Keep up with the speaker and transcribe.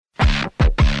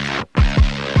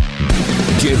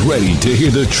Get ready to hear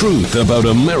the truth about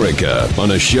America on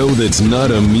a show that's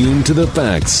not immune to the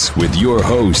facts with your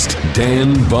host,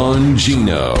 Dan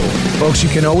Bongino. Folks, you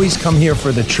can always come here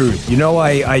for the truth. You know,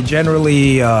 I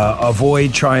generally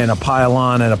avoid trying to pile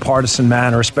on in a partisan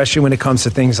manner, especially when it comes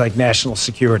to things like national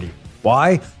security.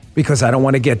 Why? Because I don't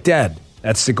want to get dead.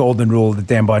 That's the golden rule of the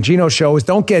Dan Bongino show is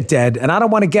don't get dead, and I don't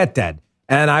want to get dead.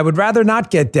 And I would rather not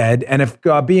get dead. And if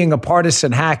being a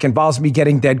partisan hack involves me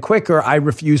getting dead quicker, I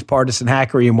refuse partisan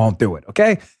hackery and won't do it.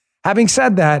 Okay? Having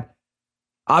said that,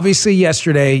 obviously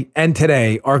yesterday and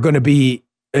today are going to be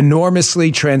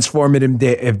enormously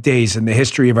transformative days in the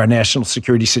history of our national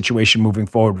security situation moving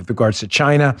forward with regards to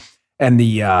China and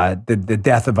the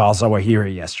death of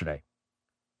al-Zawahiri yesterday.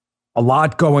 A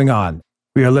lot going on.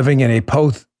 We are living in a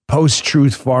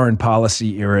post-truth foreign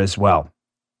policy era as well,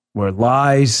 where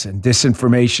lies and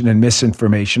disinformation and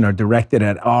misinformation are directed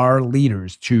at our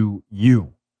leaders to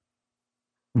you.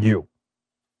 You.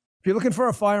 If you're looking for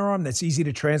a firearm that's easy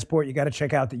to transport, you got to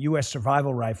check out the U.S.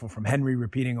 Survival Rifle from Henry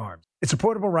Repeating Arms. It's a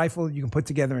portable rifle you can put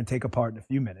together and take apart in a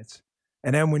few minutes.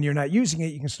 And then when you're not using it,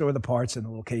 you can store the parts in the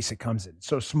little case it comes in. It's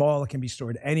so small, it can be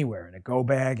stored anywhere, in a go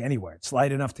bag, anywhere. It's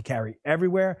light enough to carry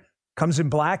everywhere. Comes in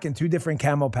black and 2 different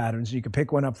camo patterns. You can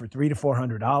pick one up for $300 to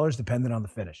 $400, depending on the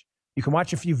finish. You can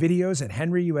watch a few videos at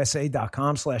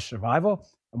henryusa.com/survival.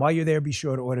 And while you're there, be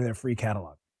sure to order their free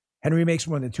catalog. Henry makes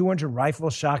more than 200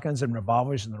 rifles, shotguns, and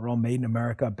revolvers, and they're all made in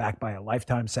America, backed by a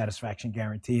lifetime satisfaction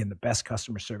guarantee and the best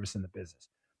customer service in the business.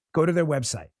 Go to their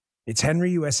website. It's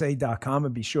henryusa.com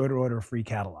and be sure to order a free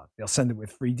catalog. They'll send it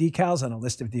with free decals and a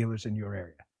list of dealers in your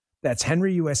area. That's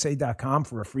henryusa.com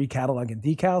for a free catalog and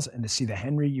decals and to see the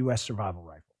Henry U.S. Survival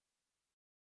Rifle.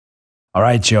 All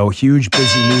right, Joe. Huge,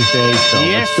 busy news day. So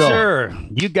yes, sir.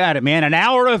 You got it, man. An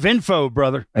hour of info,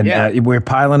 brother. And we're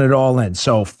piling it all in.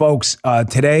 So, folks,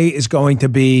 today is going to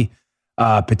be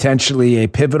potentially a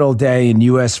pivotal day in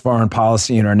U.S. foreign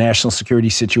policy and our national security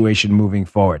situation moving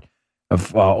forward.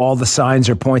 All the signs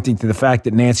are pointing to the fact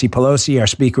that Nancy Pelosi, our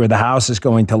Speaker of the House, is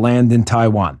going to land in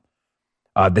Taiwan.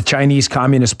 The Chinese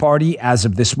Communist Party, as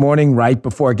of this morning, right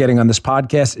before getting on this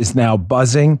podcast, is now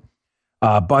buzzing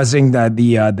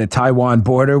the Taiwan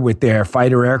border with their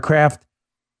fighter aircraft.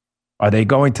 Are they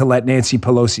going to let Nancy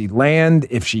Pelosi land?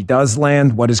 If she does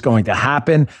land, what is going to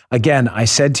happen? Again, I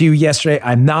said to you yesterday,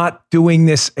 I'm not doing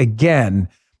this again.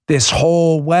 This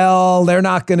whole, well, they're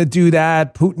not going to do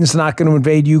that. Putin's not going to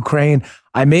invade Ukraine.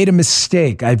 I made a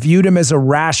mistake. I viewed him as a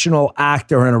rational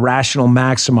actor and a rational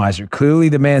maximizer. Clearly,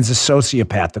 the man's a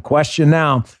sociopath. The question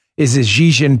now is Xi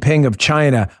Jinping of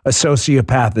China a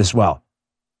sociopath as well?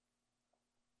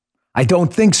 I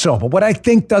don't think so, but what I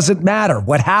think doesn't matter.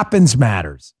 What happens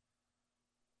matters.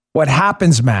 What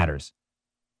happens matters.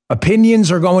 Opinions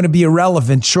are going to be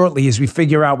irrelevant shortly as we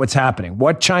figure out what's happening.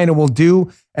 What China will do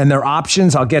and their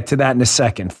options, I'll get to that in a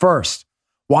second. First,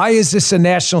 why is this a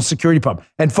national security problem?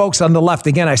 And folks on the left,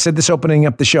 again, I said this opening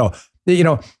up the show, you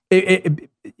know,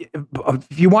 if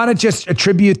you want to just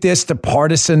attribute this to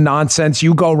partisan nonsense,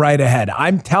 you go right ahead.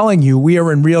 I'm telling you, we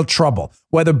are in real trouble.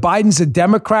 Whether Biden's a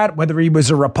Democrat, whether he was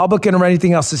a Republican or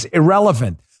anything else is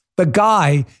irrelevant. The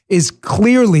guy is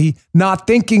clearly not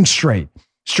thinking straight.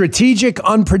 Strategic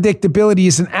unpredictability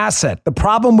is an asset. The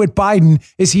problem with Biden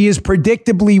is he is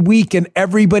predictably weak and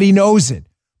everybody knows it.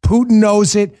 Putin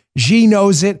knows it. Xi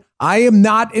knows it. I am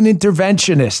not an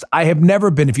interventionist. I have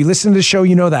never been. If you listen to the show,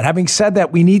 you know that. Having said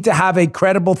that, we need to have a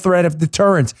credible threat of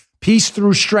deterrence. Peace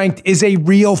through strength is a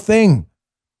real thing.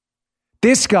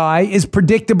 This guy is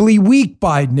predictably weak,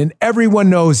 Biden, and everyone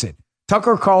knows it.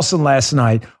 Tucker Carlson last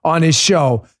night on his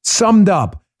show summed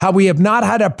up how we have not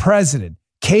had a president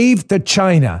cave to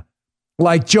China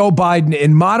like Joe Biden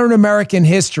in modern American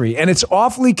history. And it's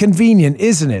awfully convenient,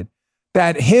 isn't it,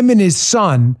 that him and his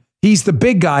son, he's the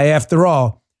big guy after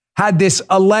all, had this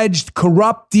alleged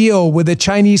corrupt deal with a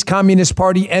Chinese Communist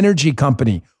Party energy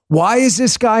company. Why is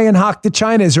this guy in hock to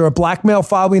China? Is there a blackmail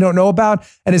file we don't know about?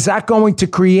 And is that going to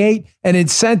create an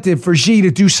incentive for Xi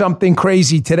to do something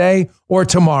crazy today or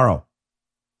tomorrow?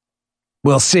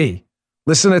 We'll see.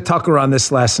 Listen to Tucker on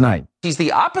this last night. He's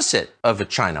the opposite of a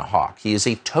China hawk. He is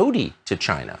a toady to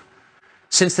China.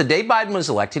 Since the day Biden was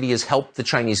elected, he has helped the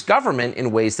Chinese government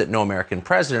in ways that no American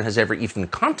president has ever even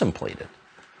contemplated.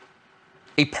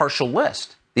 A partial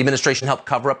list. The administration helped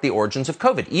cover up the origins of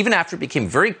COVID, even after it became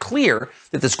very clear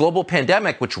that this global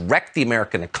pandemic, which wrecked the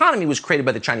American economy, was created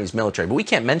by the Chinese military. But we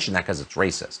can't mention that because it's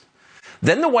racist.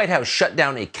 Then the White House shut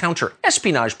down a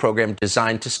counter-espionage program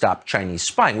designed to stop Chinese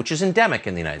spying, which is endemic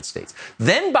in the United States.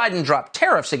 Then Biden dropped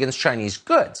tariffs against Chinese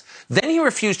goods. Then he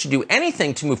refused to do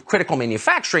anything to move critical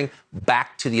manufacturing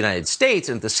back to the United States.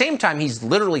 And at the same time, he's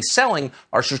literally selling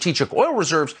our strategic oil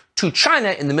reserves to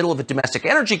China in the middle of a domestic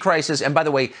energy crisis. And by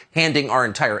the way, handing our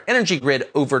entire energy grid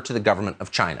over to the government of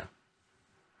China.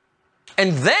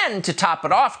 And then to top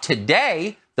it off,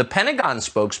 today, the Pentagon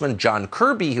spokesman, John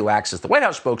Kirby, who acts as the White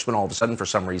House spokesman, all of a sudden, for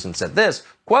some reason, said this,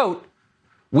 quote,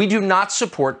 "We do not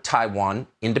support Taiwan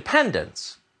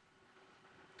independence."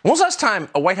 When was the last time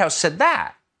a White House said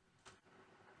that?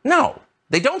 No,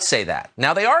 they don't say that.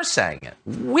 Now they are saying it.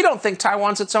 We don't think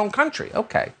Taiwan's its own country.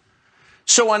 Okay.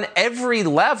 So on every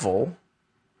level,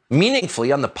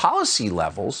 meaningfully on the policy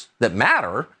levels that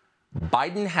matter,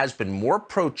 Biden has been more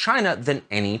pro-China than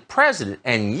any president.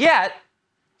 And yet,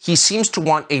 he seems to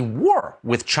want a war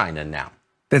with China now.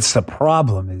 That's the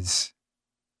problem, is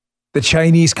the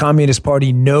Chinese Communist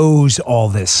Party knows all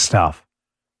this stuff.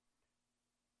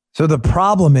 So the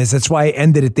problem is, that's why I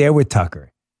ended it there with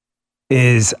Tucker,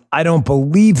 is I don't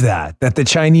believe that the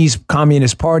Chinese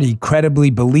Communist Party credibly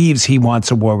believes he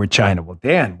wants a war with China. Well,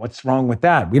 Dan, what's wrong with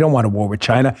that? We don't want a war with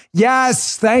China.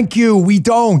 Yes, thank you. We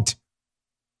don't.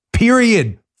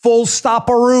 Period. Full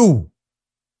stop-aroo.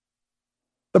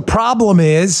 The problem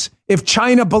is, if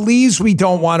China believes we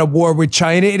don't want a war with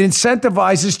China, it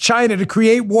incentivizes China to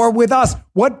create war with us.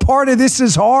 What part of this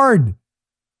is hard?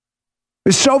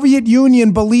 The Soviet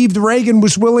Union believed Reagan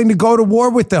was willing to go to war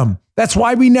with them. That's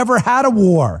why we never had a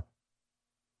war.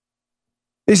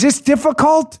 Is this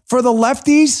difficult for the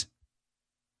lefties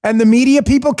and the media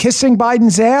people kissing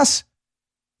Biden's ass?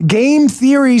 Game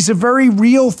theory is a very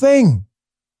real thing.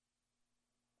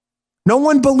 No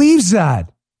one believes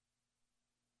that.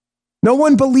 No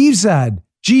one believes that.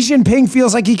 Xi Jinping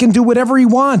feels like he can do whatever he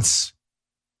wants.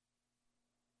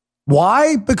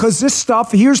 Why? Because this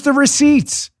stuff, here's the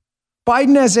receipts.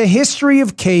 Biden has a history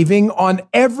of caving on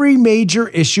every major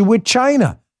issue with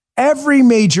China. Every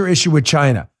major issue with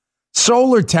China.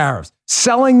 Solar tariffs,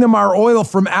 selling them our oil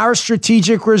from our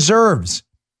strategic reserves,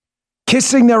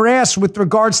 kissing their ass with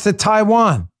regards to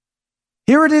Taiwan.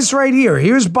 Here it is right here.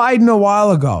 Here's Biden a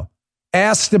while ago,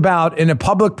 asked about in a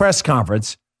public press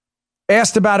conference,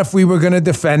 asked about if we were going to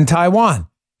defend Taiwan.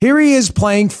 Here he is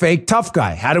playing fake tough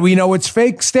guy. How do we know it's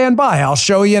fake? Stand by. I'll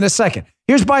show you in a second.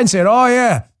 Here's Biden saying, oh,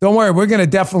 yeah, don't worry. We're going to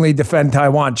definitely defend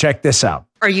Taiwan. Check this out.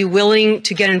 Are you willing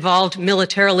to get involved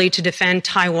militarily to defend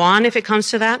Taiwan if it comes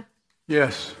to that?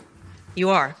 Yes. You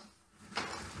are.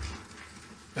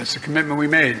 That's the commitment we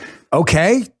made.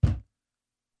 Okay.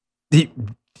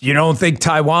 You don't think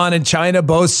Taiwan and China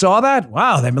both saw that?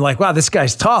 Wow. They've been like, wow, this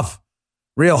guy's tough.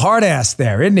 Real hard ass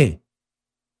there, isn't he?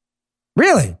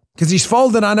 Really? Because he's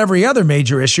folded on every other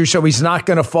major issue, so he's not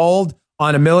going to fold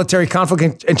on a military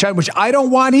conflict in China, which I don't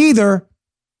want either.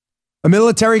 A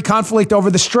military conflict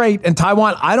over the Strait and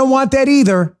Taiwan, I don't want that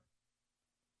either.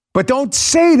 But don't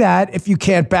say that if you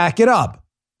can't back it up.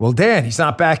 Well, Dan, he's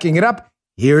not backing it up.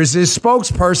 Here's his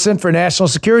spokesperson for national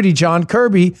security, John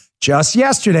Kirby, just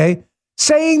yesterday,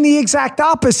 saying the exact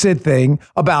opposite thing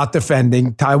about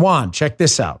defending Taiwan. Check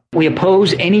this out. We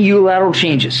oppose any unilateral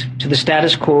changes to the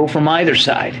status quo from either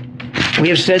side. We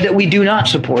have said that we do not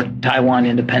support Taiwan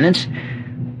independence,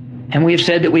 and we have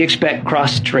said that we expect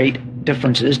cross-strait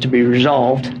differences to be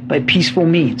resolved by peaceful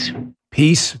means.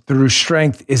 Peace through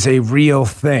strength is a real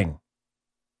thing.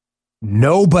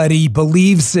 Nobody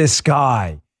believes this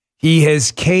guy. He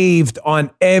has caved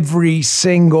on every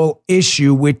single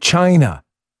issue with China.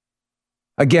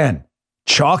 Again,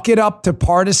 chalk it up to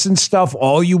partisan stuff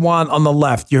all you want on the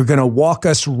left. You're going to walk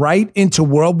us right into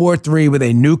World War III with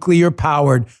a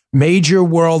nuclear-powered major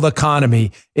world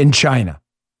economy in China.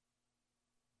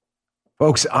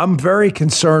 Folks, I'm very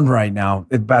concerned right now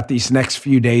about these next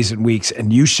few days and weeks,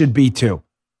 and you should be too.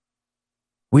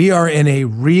 We are in a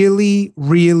really,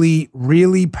 really,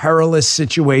 really perilous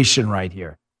situation right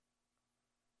here.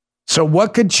 So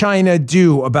what could China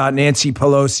do about Nancy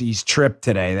Pelosi's trip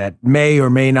today that may or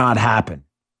may not happen?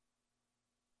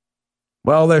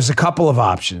 Well, there's a couple of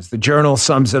options. The Journal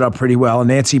sums it up pretty well.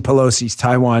 Nancy Pelosi's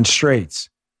Taiwan Straits.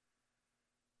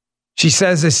 She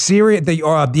says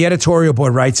the editorial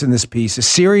board writes in this piece, a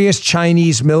serious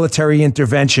Chinese military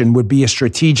intervention would be a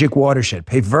strategic watershed.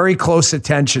 Pay very close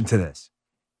attention to this.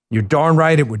 You're darn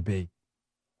right it would be.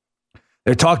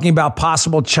 They're talking about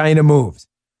possible China moves.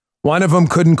 One of them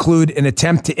could include an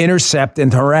attempt to intercept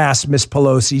and harass Miss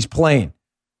Pelosi's plane,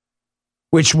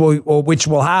 which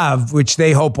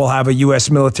they hope will have a U.S.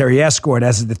 military escort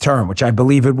as the term, which I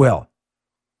believe it will.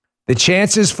 The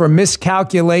chances for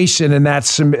miscalculation in that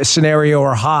scenario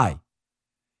are high.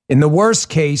 In the worst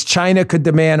case, China could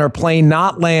demand her plane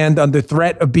not land under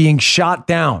threat of being shot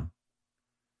down.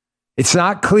 It's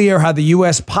not clear how the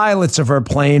U.S. pilots of her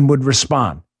plane would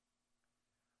respond.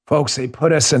 Folks, they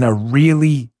put us in a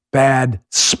really bad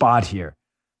spot here.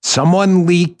 Someone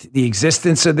leaked the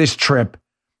existence of this trip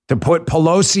to put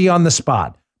Pelosi on the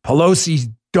spot. Pelosi's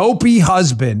dopey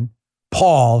husband,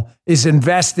 Paul, is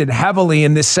invested heavily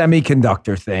in this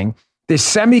semiconductor thing. This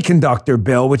semiconductor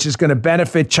bill, which is going to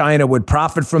benefit China, would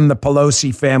profit from the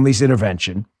Pelosi family's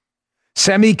intervention.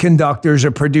 Semiconductors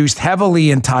are produced heavily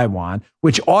in Taiwan,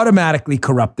 which automatically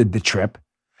corrupted the trip.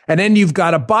 And then you've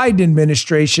got a Biden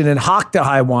administration and hawk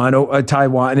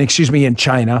to in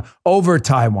China over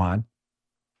Taiwan.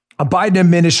 A Biden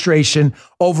administration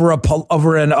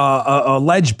over an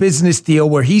alleged business deal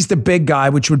where he's the big guy,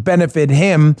 which would benefit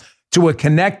him, to a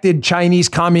connected Chinese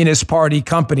Communist Party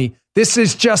company. This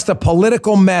is just a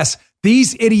political mess.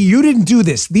 You didn't do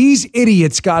this. These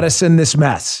idiots got us in this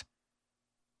mess.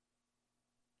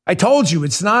 I told you,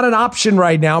 it's not an option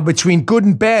right now between good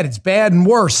and bad. It's bad and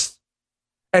worse.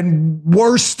 And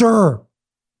worster.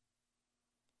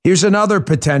 Here's another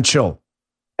potential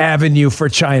avenue for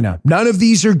China. None of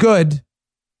these are good.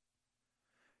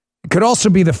 It could also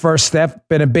be the first step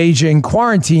in a Beijing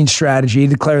quarantine strategy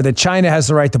to declare that China has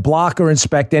the right to block or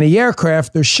inspect any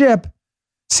aircraft or ship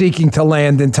seeking to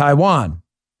land in Taiwan.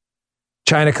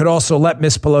 China could also let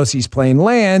Miss Pelosi's plane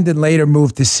land and later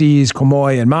move to seize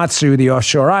Quemoy and Matsu, the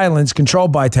offshore islands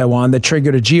controlled by Taiwan that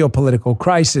triggered a geopolitical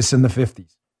crisis in the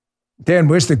 50s. Dan,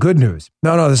 where's the good news?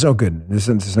 No, there's no good news.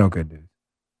 There's no good news.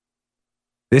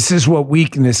 This is what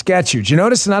weakness gets you. Did you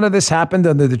notice none of this happened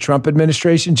under the Trump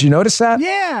administration? Did you notice that?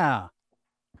 Yeah.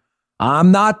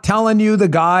 I'm not telling you the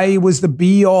guy was the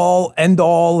be-all,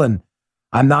 end-all, and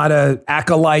I'm not an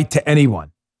acolyte to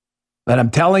anyone. But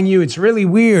I'm telling you, it's really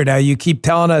weird how you keep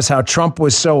telling us how Trump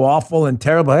was so awful and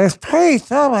terrible. It's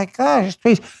peace. Oh, my gosh, it's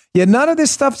peace. Yet none of this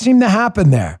stuff seemed to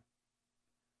happen there.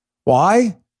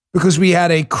 Why? Because we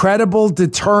had a credible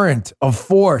deterrent of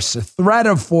force, a threat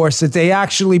of force that they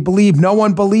actually believe. No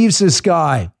one believes this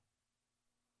guy.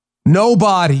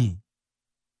 Nobody.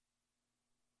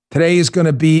 Today is going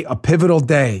to be a pivotal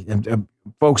day. And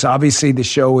folks, obviously the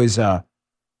show is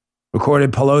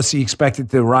recorded. Pelosi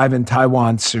expected to arrive in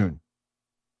Taiwan soon.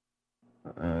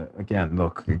 Again,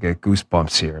 look, you get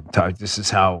goosebumps here. This is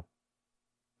how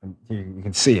you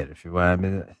can see it. If you want. I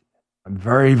mean, I'm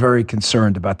very, very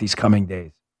concerned about these coming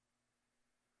days.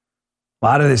 A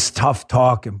lot of this tough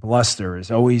talk and bluster is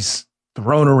always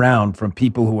thrown around from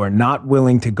people who are not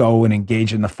willing to go and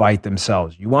engage in the fight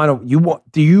themselves. Do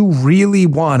you really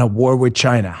want a war with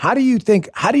China? How do you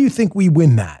think we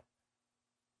win that?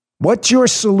 What's your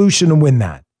solution to win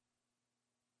that?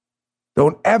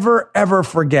 Don't ever, ever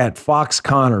forget Fox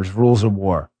Connor's Rules of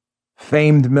War,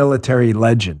 famed military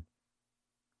legend.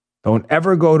 Don't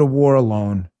ever go to war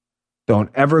alone. Don't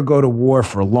ever go to war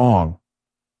for long.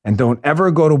 And don't ever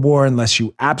go to war unless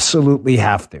you absolutely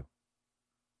have to.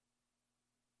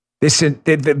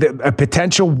 A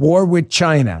potential war with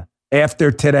China after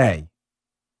today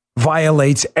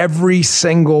violates every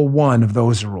single one of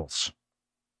those rules.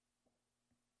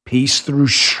 Peace through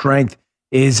strength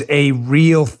is a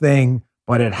real thing,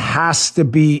 but it has to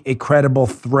be a credible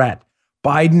threat.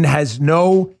 Biden has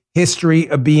no history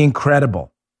of being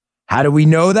credible. How do we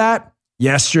know that?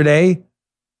 Yesterday,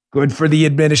 good for the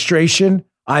administration,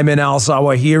 Ayman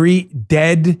al-Zawahiri,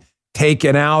 dead,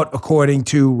 taken out, according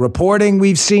to reporting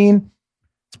we've seen.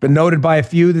 It's been noted by a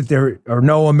few that there are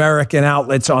no American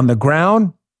outlets on the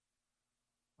ground.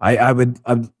 I'd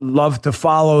love to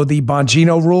follow the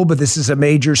Bongino rule, but this is a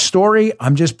major story.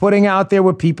 I'm just putting out there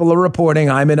what people are reporting.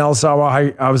 Ayman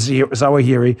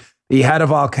al-Zawahiri, the head of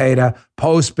Al-Qaeda,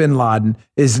 post bin Laden,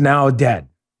 is now dead.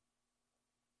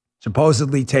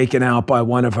 Supposedly taken out by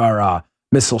one of our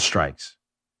missile strikes.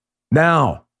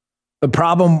 Now, the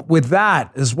problem with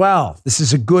that as well, this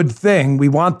is a good thing. We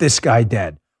want this guy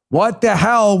dead. What the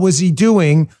hell was he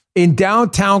doing in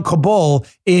downtown Kabul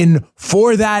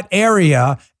for that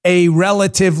area, a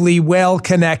relatively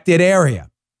well-connected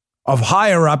area of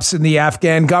higher-ups in the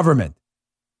Afghan government?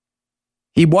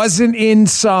 He wasn't in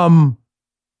some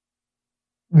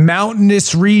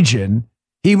mountainous region.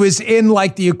 He was in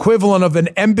like the equivalent of an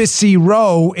embassy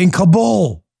row in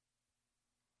Kabul.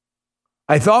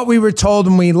 I thought we were told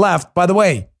when we left, by the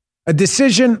way, a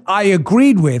decision I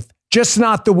agreed with, just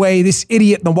not the way this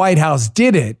idiot in the White House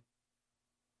did it.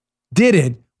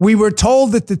 We were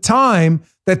told at the time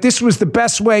that this was the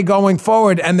best way going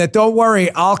forward and that, don't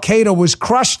worry, Al-Qaeda was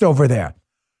crushed over there.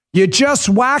 You just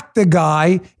whacked the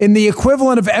guy in the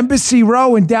equivalent of Embassy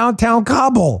Row in downtown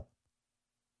Kabul,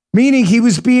 meaning he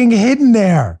was being hidden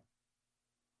there.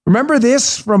 Remember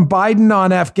this from Biden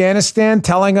on Afghanistan,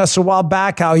 telling us a while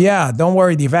back how, yeah, don't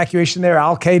worry, the evacuation there,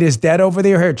 Al-Qaeda is dead over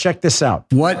there. Here, check this out.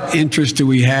 What interest do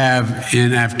we have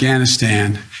in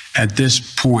Afghanistan at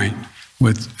this point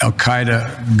with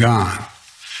Al-Qaeda gone?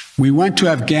 We went to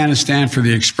Afghanistan for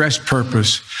the express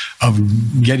purpose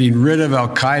of getting rid of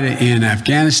Al-Qaeda in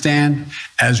Afghanistan,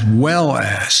 as well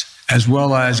as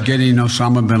getting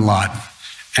Osama bin Laden.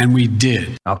 And we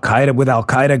did. Al-Qaeda, with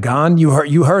Al-Qaeda gone, you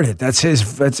heard it. That's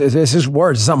his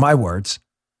words. It's not my words.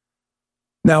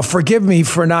 Now, forgive me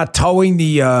for not towing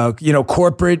the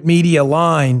corporate media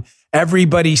line.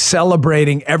 Everybody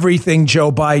celebrating everything Joe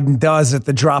Biden does at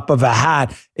the drop of a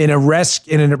hat in a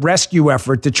rescue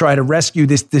effort to try to rescue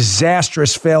this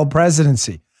disastrous failed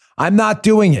presidency. I'm not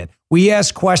doing it. We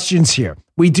ask questions here.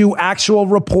 We do actual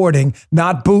reporting,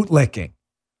 not bootlicking.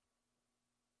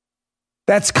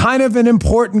 That's kind of an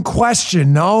important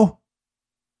question, no?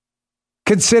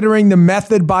 Considering the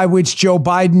method by which Joe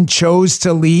Biden chose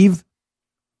to leave,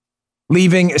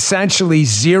 leaving essentially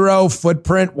zero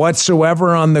footprint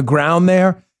whatsoever on the ground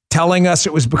there, telling us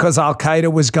it was because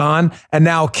Al-Qaeda was gone, and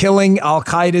now killing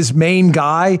Al-Qaeda's main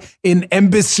guy in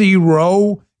Embassy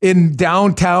Row in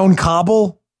downtown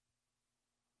Kabul?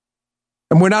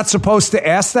 And we're not supposed to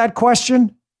ask that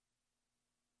question?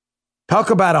 Talk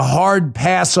about a hard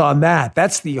pass on that.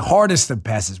 That's the hardest of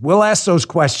passes. We'll ask those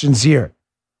questions here.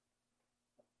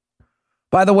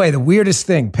 By the way, the weirdest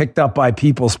thing picked up by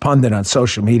People's Pundit on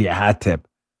social media, Hat Tip,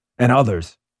 and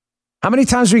others. How many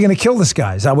times are we going to kill this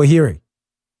guy? Is that what we're hearing?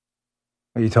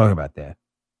 What are you talking about there?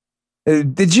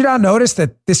 Did you not notice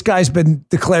that this guy's been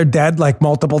declared dead like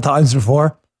multiple times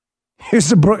before?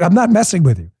 I'm not messing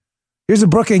with you. Here's the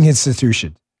Brookings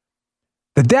Institution.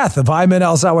 The death of Ayman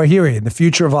al-Zawahiri and the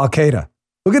future of Al-Qaeda.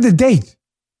 Look at the date.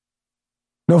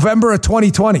 November of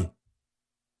 2020.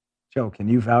 Joe, can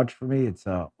you vouch for me? It's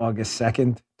August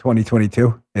 2nd,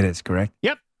 2022. It is, correct?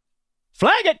 Yep.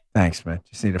 Flag it. Thanks, man.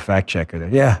 Just need a fact checker there.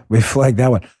 Yeah, we flagged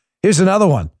that one. Here's another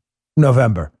one.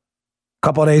 November. A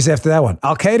couple of days after that one.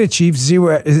 Al-Qaeda chief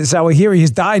Zawahiri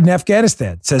has died in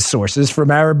Afghanistan, says sources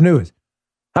from Arab News.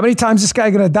 How many times is this guy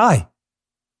going to die?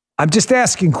 I'm just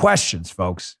asking questions,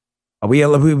 folks. Are we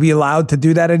allowed to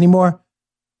do that anymore?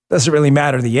 Doesn't really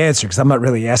matter the answer because I'm not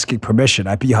really asking permission.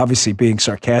 I'd be obviously being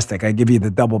sarcastic. I give you the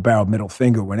double-barreled middle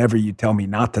finger whenever you tell me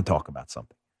not to talk about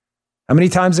something. How many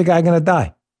times is a guy going to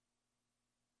die?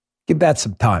 Give that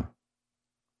some time.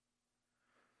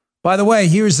 By the way,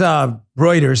 here's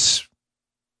Reuters,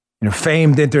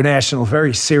 famed international,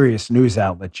 very serious news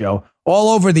outlet, Joe. All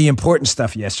over the important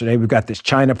stuff yesterday. We've got this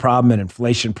China problem, an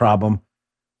inflation problem,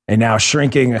 a now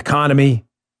shrinking economy.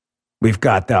 We've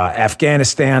got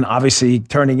Afghanistan, obviously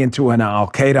turning into an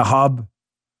Al-Qaeda hub.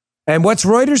 And what's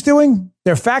Reuters doing?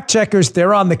 They're fact checkers.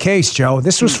 They're on the case, Joe.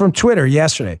 This was from Twitter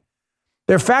yesterday.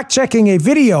 They're fact checking a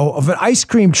video of an ice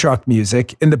cream truck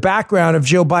music in the background of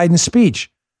Joe Biden's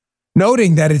speech,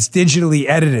 noting that it's digitally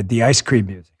edited, the ice cream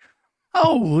music.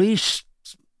 Holy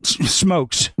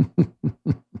smokes.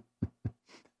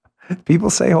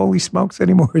 People say holy smokes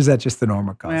anymore? Or is that just a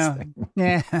normal thing?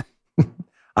 Yeah.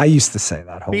 I used to say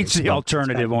that. Beats the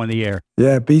alternative on the air.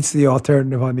 Yeah, beats the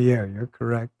alternative on the air. You're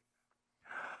correct.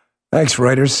 Thanks,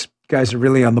 Reuters. You guys are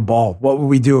really on the ball. What would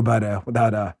we do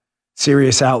without a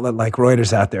serious outlet like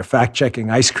Reuters out there fact-checking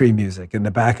ice cream music in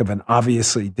the back of an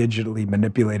obviously digitally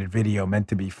manipulated video meant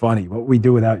to be funny? What would we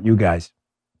do without you guys?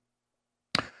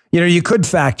 You could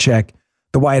fact-check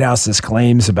the White House's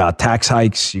claims about tax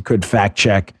hikes. You could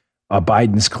fact-check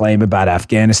Biden's claim about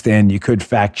Afghanistan. You could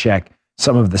fact-check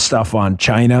some of the stuff on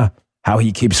China, how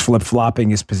he keeps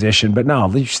flip-flopping his position. But no,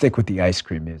 let's stick with the ice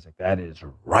cream music. That is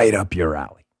right up your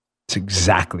alley. It's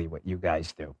exactly what you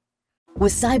guys do.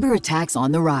 With cyber attacks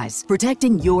on the rise,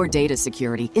 protecting your data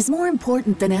security is more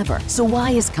important than ever. So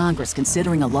why is Congress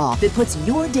considering a law that puts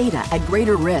your data at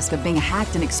greater risk of being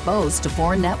hacked and exposed to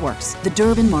foreign networks? The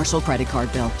Durbin-Marshall credit card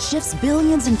bill shifts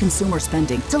billions in consumer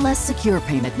spending to less secure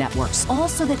payment networks, all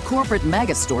so that corporate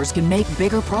mega stores can make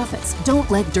bigger profits.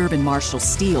 Don't let Durbin-Marshall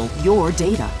steal your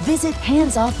data. Visit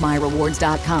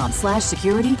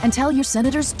handsoffmyrewards.com/security and tell your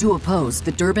senators to oppose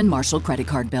the Durbin-Marshall credit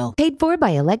card bill. Paid for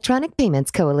by Electronic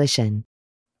Payments Coalition.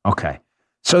 Okay.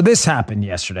 So this happened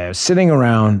yesterday. I was sitting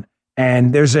around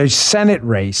and there's a Senate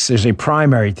race. There's a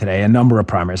primary today, a number of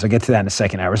primaries. I'll get to that in a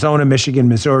second. Arizona, Michigan,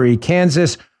 Missouri,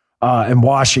 Kansas, and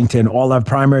Washington all have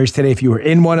primaries today. If you were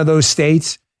in one of those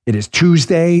states, it is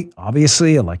Tuesday.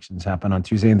 Obviously, elections happen on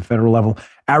Tuesday in the federal level.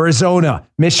 Arizona,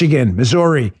 Michigan,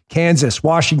 Missouri, Kansas,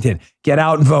 Washington, get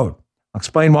out and vote. I'll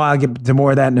explain why. I'll get to more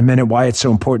of that in a minute, why it's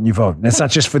so important you vote. And that's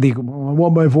not just for I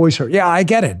want my voice heard. Yeah, I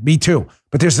get it. Me too.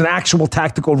 But there's an actual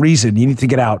tactical reason you need to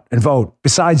get out and vote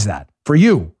besides that, for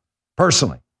you,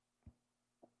 personally.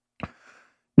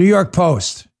 New York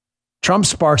Post. Trump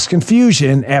sparks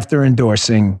confusion after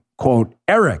endorsing, quote,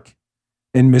 Eric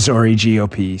in Missouri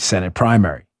GOP Senate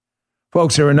primary.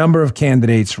 Folks, there are a number of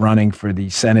candidates running for the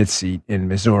Senate seat in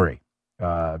Missouri.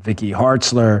 Vicky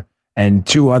Hartzler and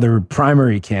two other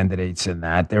primary candidates in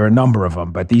that. There are a number of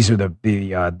them, but these are the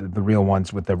real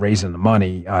ones with the raising the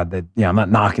money. I'm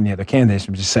not knocking the other candidates.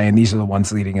 I'm just saying these are the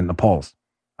ones leading in the polls.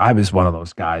 I was one of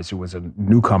those guys who was a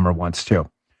newcomer once too.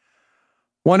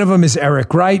 One of them is Eric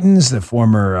Greitens, the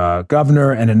former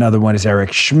governor, and another one is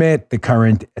Eric Schmidt, the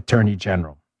current attorney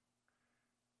general.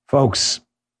 Folks,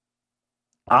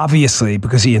 obviously,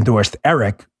 because he endorsed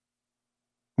Eric,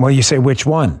 well, you say which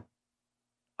one?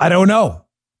 I don't know.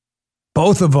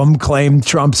 Both of them claimed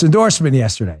Trump's endorsement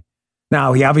yesterday.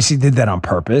 Now, he obviously did that on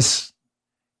purpose.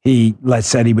 He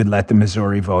said he would let the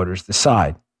Missouri voters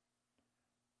decide.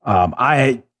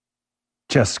 I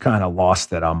just kind of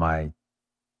lost it on my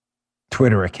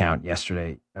Twitter account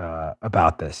yesterday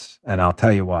about this, and I'll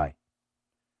tell you why.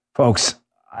 Folks,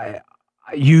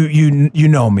 you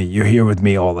know me. You're here with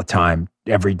me all the time,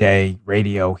 every day,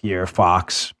 radio here,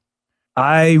 Fox.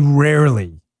 I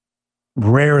rarely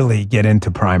get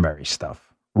into primary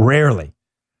stuff. Rarely.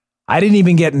 I didn't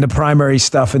even get into primary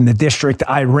stuff in the district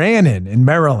I ran in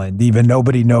Maryland, even though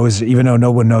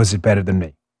no one knows it better than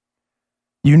me.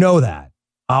 You know that.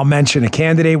 I'll mention a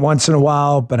candidate once in a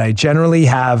while, but I generally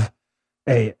have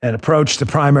an approach to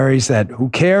primaries that who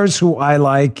cares who I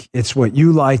like? It's what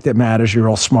you like that matters. You're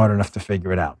all smart enough to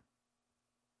figure it out.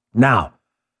 Now,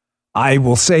 I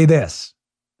will say this.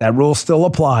 That rule still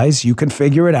applies. You can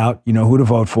figure it out. You know who to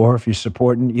vote for. If you're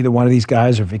supporting either one of these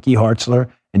guys or Vicky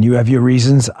Hartzler and you have your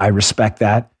reasons, I respect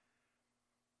that.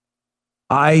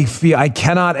 I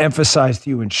cannot emphasize to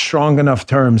you in strong enough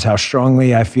terms how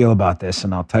strongly I feel about this,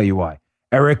 and I'll tell you why.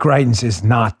 Eric Greitens is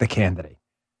not the candidate.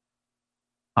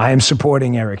 I am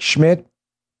supporting Eric Schmidt.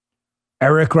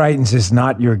 Eric Greitens is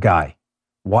not your guy.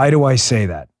 Why do I say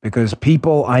that? Because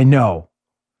people I know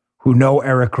who know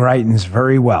Eric Greitens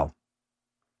very well.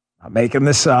 I'm making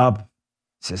this up.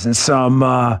 This isn't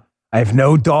I have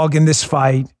no dog in this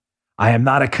fight. I am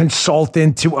not a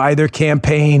consultant to either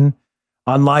campaign,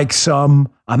 unlike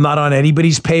some. I'm not on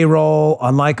anybody's payroll,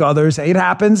 unlike others. It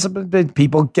happens.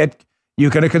 You're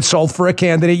going to consult for a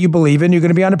candidate you believe in. You're going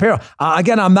to be on the payroll.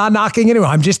 Again, I'm not knocking anyone.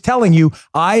 I'm just telling you,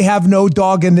 I have no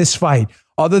dog in this fight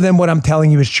other than what I'm telling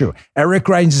you is true. Eric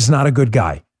Greitens is not a good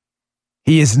guy.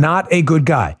 He is not a good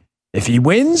guy. If he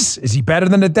wins, is he better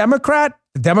than a Democrat?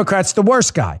 The Democrat's the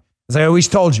worst guy. As I always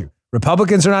told you,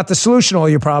 Republicans are not the solution to all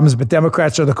your problems, but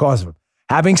Democrats are the cause of them.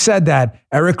 Having said that,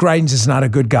 Eric Greitens is not a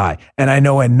good guy. And I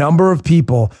know a number of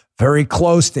people very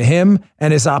close to him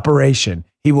and his operation.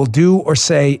 He will do or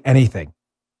say anything.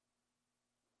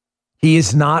 He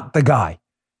is not the guy.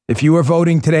 If you are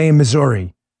voting today in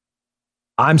Missouri,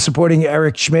 I'm supporting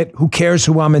Eric Schmidt. Who cares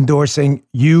who I'm endorsing?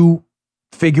 You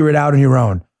figure it out on your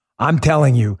own. I'm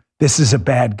telling you, this is a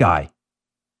bad guy.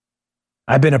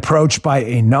 I've been approached by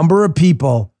a number of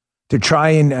people to try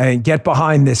and get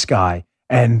behind this guy,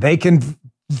 and they can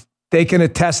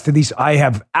attest to these. I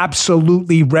have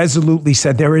absolutely, resolutely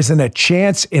said there isn't a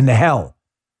chance in hell.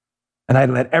 And I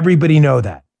let everybody know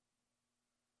that.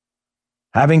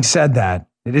 Having said that,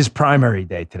 it is primary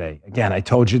day today. Again, I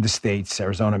told you the states,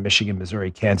 Arizona, Michigan, Missouri,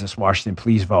 Kansas, Washington,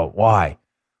 please vote. Why?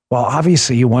 Well,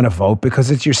 obviously you want to vote because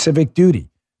it's your civic duty.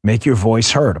 Make your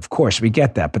voice heard. Of course, we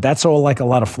get that. But that's all like a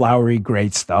lot of flowery,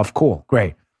 great stuff. Cool,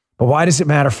 great. But why does it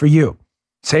matter for you?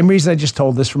 Same reason I just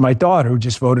told this for my daughter who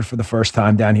just voted for the first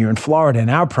time down here in Florida in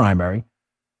our primary.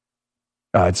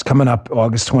 It's coming up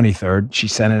August 23rd. She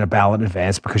sent in a ballot in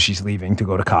advance because she's leaving to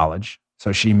go to college.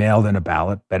 So she mailed in a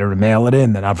ballot. Better to mail it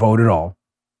in than not vote at all.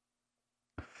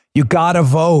 You got to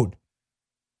vote.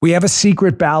 We have a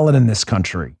secret ballot in this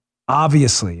country.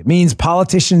 Obviously, it means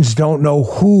politicians don't know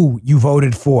who you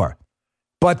voted for,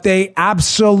 but they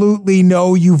absolutely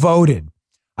know you voted.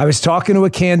 I was talking to a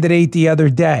candidate the other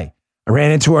day. I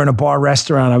ran into her in a bar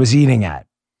restaurant I was eating at.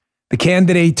 The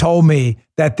candidate told me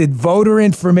that the voter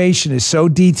information is so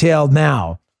detailed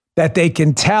now that they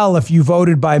can tell if you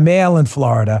voted by mail in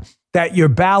Florida that your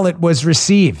ballot was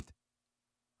received.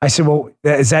 I said, well,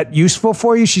 is that useful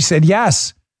for you? She said,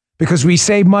 yes, because we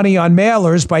save money on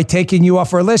mailers by taking you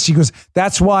off our list. She goes,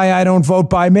 that's why I don't vote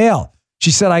by mail.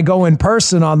 She said, I go in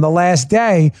person on the last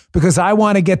day because I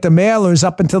want to get the mailers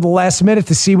up until the last minute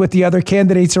to see what the other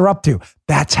candidates are up to.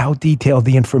 That's how detailed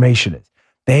the information is.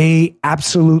 They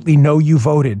absolutely know you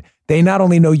voted. They not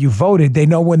only know you voted, they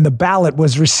know when the ballot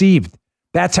was received.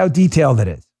 That's how detailed it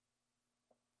is.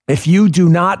 If you do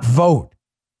not vote,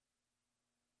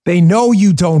 they know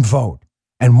you don't vote.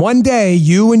 And one day,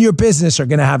 you and your business are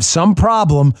going to have some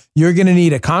problem. You're going to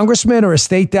need a congressman or a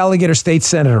state delegate or state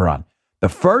senator on. The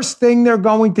first thing they're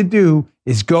going to do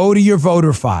is go to your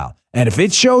voter file. And if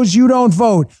it shows you don't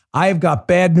vote, I've got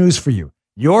bad news for you.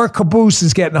 Your caboose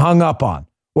is getting hung up on.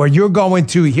 Or you're going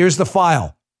to, here's the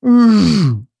file.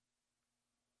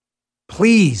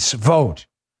 Please vote.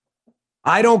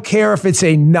 I don't care if it's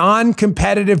a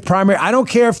non-competitive primary. I don't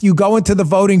care if you go into the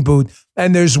voting booth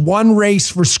and there's one race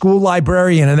for school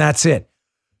librarian and that's it.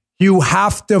 You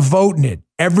have to vote in it.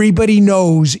 Everybody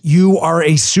knows you are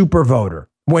a super voter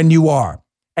when you are.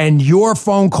 And your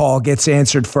phone call gets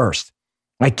answered first.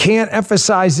 I can't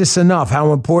emphasize this enough,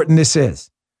 how important this is.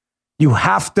 You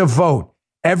have to vote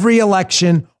every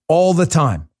election, all the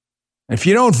time. If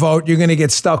you don't vote, you're going to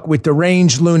get stuck with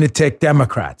deranged lunatic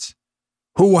Democrats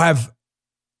who have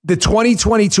the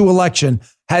 2022 election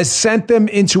has sent them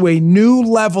into a new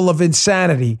level of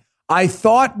insanity I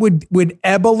thought would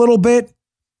ebb a little bit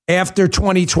after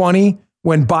 2020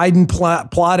 when Biden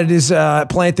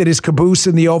planted his caboose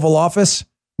in the Oval Office.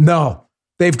 No,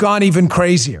 they've gone even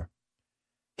crazier.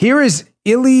 Here is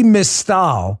Elie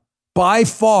Mystal, by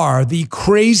far the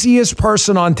craziest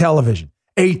person on television,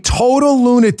 a total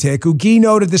lunatic who Guy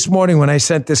noted this morning when I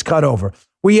sent this cut over.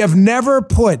 We have never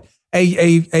put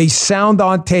a sound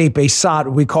on tape, a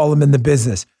SOT, we call them in the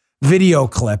business, video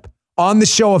clip on the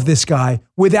show of this guy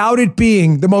without it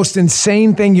being the most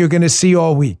insane thing you're going to see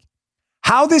all week.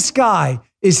 How this guy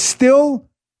is still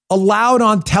allowed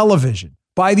on television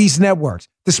by these networks,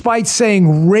 despite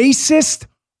saying racist,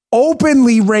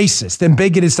 openly racist and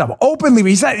bigoted stuff,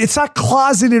 it's not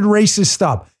closeted racist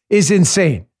stuff, is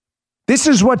insane. This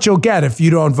is what you'll get if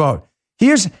you don't vote.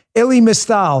 Here's Elie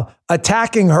Mystal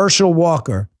attacking Herschel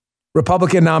Walker,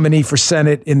 Republican nominee for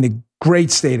Senate in the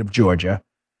great state of Georgia,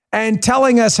 and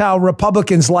telling us how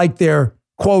Republicans like their,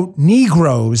 quote,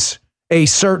 Negroes a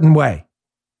certain way.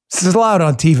 This is allowed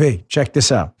on TV. Check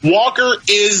this out. Walker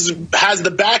has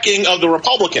the backing of the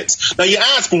Republicans. Now you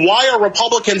ask, why are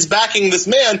Republicans backing this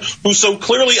man who's so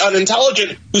clearly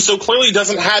unintelligent, who so clearly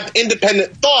doesn't have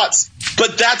independent thoughts?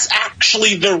 But that's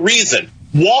actually the reason.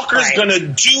 Walker's going to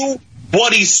do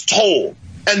what he's told.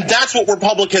 And that's what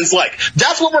Republicans like.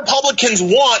 That's what Republicans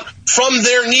want from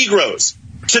their Negroes,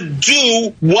 to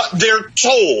do what they're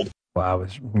told. Wow.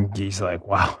 He's like,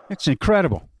 wow. It's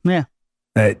incredible. Yeah.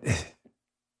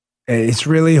 It's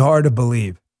really hard to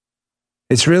believe.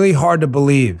 It's really hard to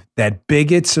believe that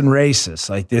bigots and racists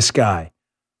like this guy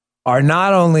are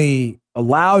not only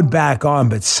allowed back on,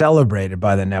 but celebrated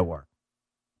by the network.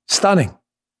 Stunning.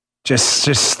 Just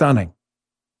stunning.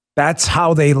 That's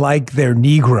how they like their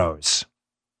Negroes.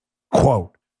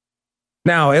 Quote.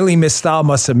 Now, Elie Mystal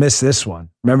must have missed this one.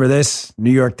 Remember this?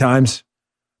 New York Times.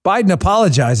 Biden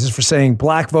apologizes for saying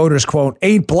black voters, quote,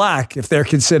 ain't black if they're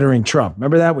considering Trump.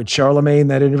 Remember that with Charlemagne,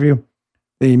 that interview?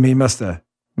 He must have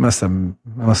missed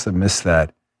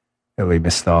that, Elie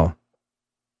Mystal.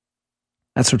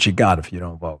 That's what you got if you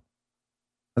don't vote.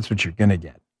 That's what you're going to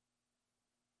get.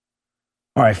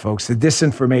 All right, folks, the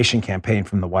disinformation campaign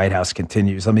from the White House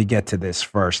continues. Let me get to this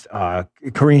first.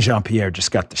 Karine Jean-Pierre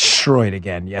just got destroyed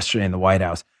again yesterday in the White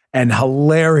House. And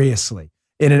hilariously,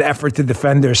 in an effort to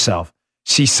defend herself,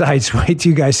 she cites, wait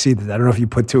till you guys see this. I don't know if you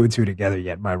put two and two together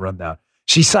yet, my rundown.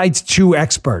 She cites two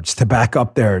experts to back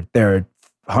up their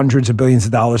hundreds of billions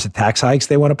of dollars of tax hikes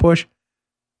they want to push.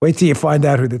 Wait till you find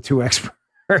out who the two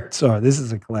experts are. This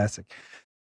is a classic.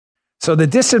 So the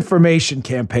disinformation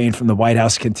campaign from the White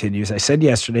House continues. I said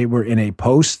yesterday, we're in a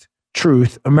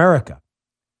post-truth America.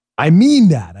 I mean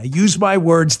that. I use my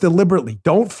words deliberately.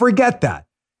 Don't forget that.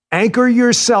 Anchor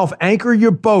yourself, anchor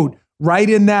your boat right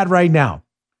in that right now.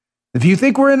 If you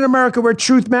think we're in America where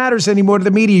truth matters anymore to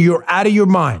the media, you're out of your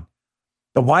mind.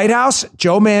 The White House,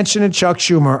 Joe Manchin and Chuck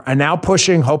Schumer are now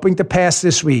pushing, hoping to pass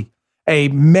this week, a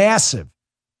massive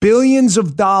billions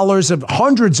of dollars of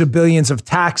hundreds of billions of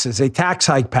taxes, a tax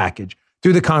hike package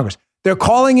through the Congress. They're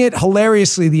calling it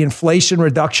hilariously the Inflation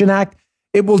Reduction Act.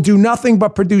 It will do nothing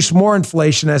but produce more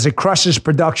inflation as it crushes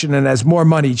production and as more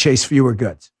money chase fewer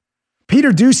goods.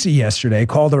 Peter Doocy yesterday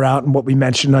called her out in what we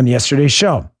mentioned on yesterday's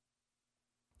show,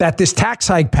 that this tax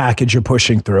hike package you're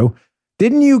pushing through,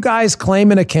 didn't you guys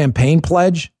claim in a campaign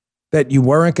pledge that you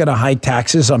weren't going to hike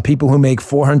taxes on people who make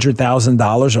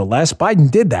 $400,000 or less?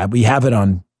 Biden did that. We have it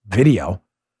on video.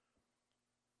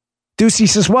 Doocy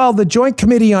says, well, the Joint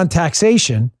Committee on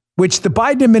Taxation, which the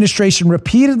Biden administration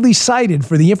repeatedly cited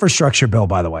for the infrastructure bill,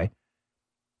 by the way,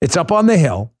 it's up on the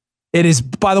Hill. It is,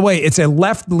 by the way, it's a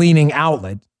left-leaning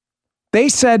outlet. They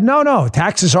said, no,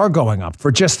 taxes are going up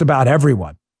for just about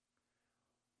everyone.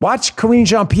 Watch Karine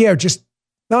Jean-Pierre just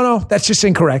No, that's just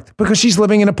incorrect because she's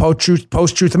living in a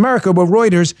post-truth America where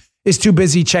Reuters is too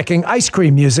busy checking ice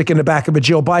cream music in the back of a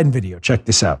Jill Biden video. Check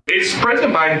this out. Is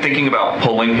President Biden thinking about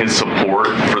pulling his support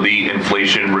for the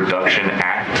Inflation Reduction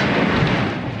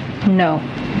Act? No.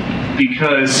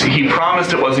 Because he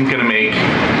promised it wasn't going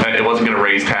to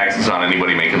raise taxes on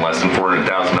anybody making less than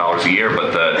 $400,000 a year,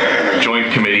 but the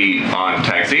Joint Committee on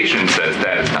Taxation says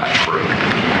that is not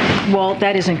true. Well,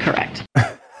 that is incorrect.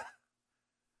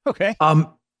 Okay.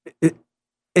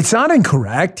 It's not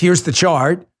incorrect. Here's the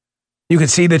chart. You can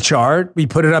see the chart. We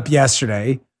put it up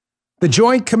yesterday. The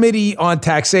Joint Committee on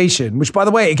Taxation, which, by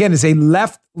the way, again, is a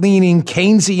left-leaning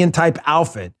Keynesian type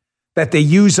outfit that they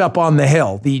use up on the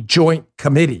Hill, the Joint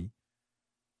Committee.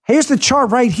 Here's the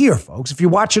chart right here, folks. If you're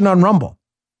watching on Rumble,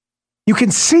 you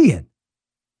can see it.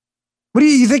 What do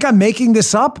you think I'm making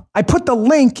this up? I put the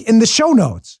link in the show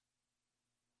notes.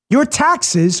 Your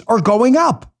taxes are going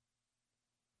up.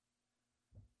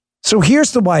 So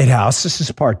here's the White House. This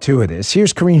is part 2 of this.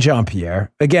 Here's Karine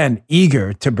Jean-Pierre, again,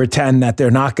 eager to pretend that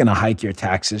they're not going to hike your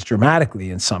taxes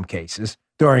dramatically in some cases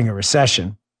during a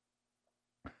recession.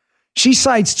 She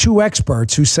cites 2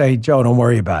 experts who say, Joe, don't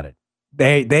worry about it.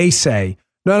 They say,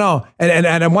 no. And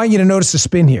I want you to notice the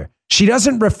spin here. She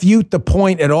doesn't refute the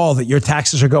point at all that your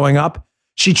taxes are going up.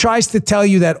 She tries to tell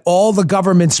you that all the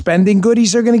government spending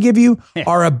goodies they're going to give you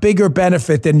are a bigger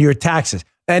benefit than your taxes.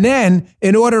 And then,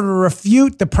 in order to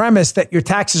refute the premise that your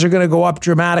taxes are going to go up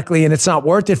dramatically and it's not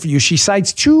worth it for you, she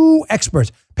cites 2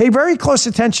 experts. Pay very close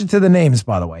attention to the names,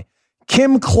 by the way.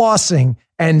 Kim Clausing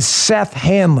and Seth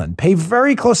Hanlon. Pay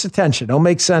very close attention. It'll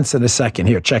make sense in a second.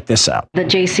 Here, check this out. The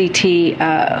JCT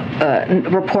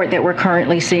report that we're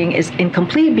currently seeing is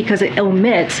incomplete because it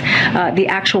omits the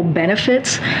actual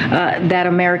benefits that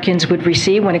Americans would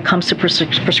receive when it comes to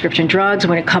prescription drugs,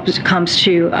 when it comes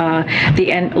to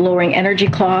the lowering energy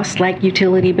costs like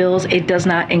utility bills. It does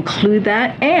not include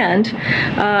that. And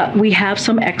we have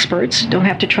some experts, don't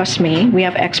have to trust me, we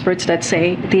have experts that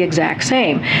say the exact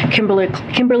same.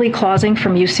 Kimberly Clausing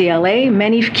from UCLA,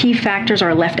 many key factors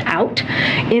are left out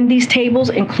in these tables,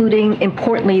 including,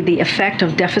 importantly, the effect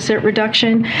of deficit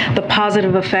reduction, the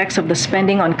positive effects of the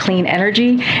spending on clean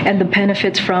energy, and the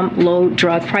benefits from low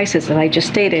drug prices that I just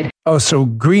stated. Oh, so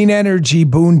green energy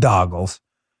boondoggles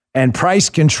and price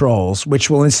controls, which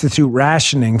will institute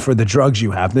rationing for the drugs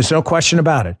you have. There's no question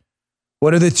about it.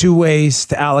 What are the 2 ways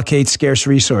to allocate scarce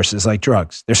resources like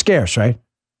drugs? They're scarce, right?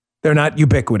 They're not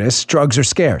ubiquitous. Drugs are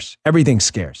scarce. Everything's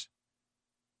scarce.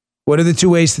 What are the 2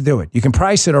 ways to do it? You can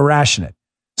price it or ration it.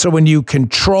 So when you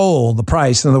control the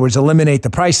price, in other words, eliminate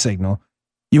the price signal,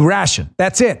 you ration.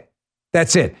 That's it.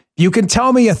 You can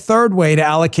tell me a 3rd way to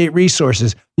allocate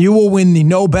resources, you will win the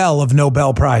Nobel of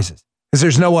Nobel Prizes because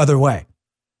there's no other way.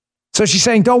 So she's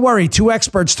saying, don't worry. 2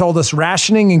 experts told us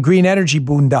rationing and green energy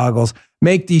boondoggles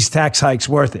make these tax hikes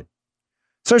worth it.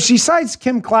 So she cites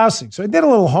Kim Clausing. So I did a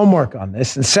little homework on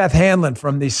this, and Seth Hanlon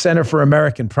from the Center for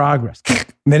American Progress. The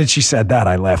minute she said that,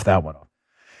 I laughed that one off.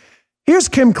 Here's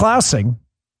Kim Clausing,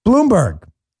 Bloomberg,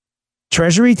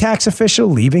 Treasury tax official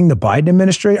leaving the Biden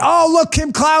administration. Oh, look,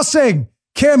 Kim Clausing,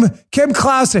 Kim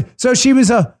Clausing. So she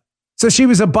was a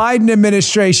Biden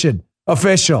administration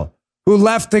official who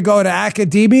left to go to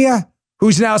academia,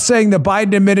 who's now saying the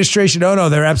Biden administration, oh, no,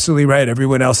 they're absolutely right.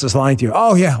 Everyone else is lying to you.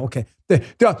 Oh, yeah, okay.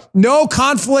 No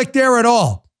conflict there at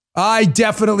all. I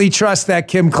definitely trust that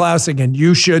Kim Clausing, and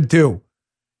you should too.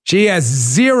 She has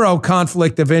 0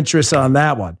 conflict of interest on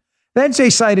that one. Then they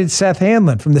cited Seth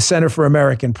Hanlon from the Center for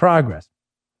American Progress.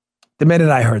 The minute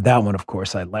I heard that one, of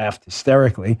course, I laughed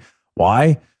hysterically.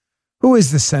 Why? Who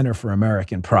is the Center for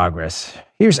American Progress?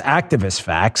 Here's activist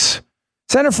facts.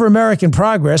 Center for American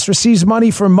Progress receives money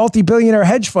from multi-billionaire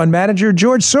hedge fund manager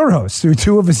George Soros through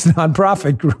 2 of his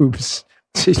nonprofit groups.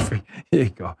 Here you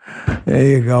go. There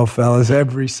you go, fellas,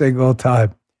 every single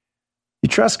time. You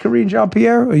trust Karine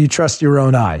Jean-Pierre or you trust your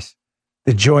own eyes?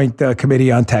 The Joint Committee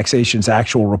on Taxation's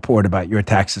actual report about your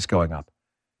taxes going up.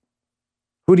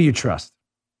 Who do you trust?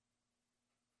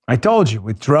 I told you,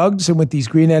 with drugs and with these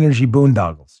green energy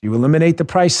boondoggles, you eliminate the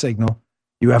price signal,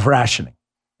 you have rationing.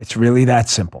 It's really that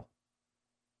simple.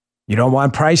 You don't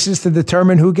want prices to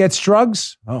determine who gets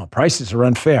drugs? Oh, prices are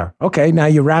unfair. Okay, now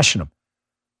you ration them.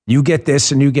 You get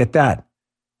this and you get that.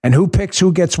 And who picks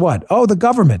who gets what? Oh, the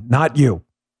government, not you.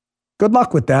 Good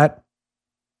luck with that.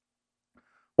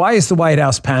 Why is the White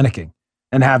House panicking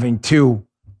and having 2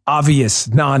 obvious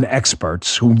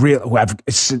non-experts who have,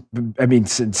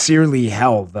 sincerely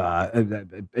held, I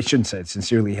shouldn't say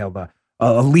sincerely held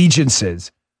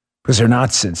allegiances, because they're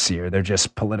not sincere. They're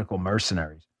just political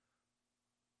mercenaries.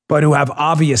 But who have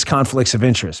obvious conflicts of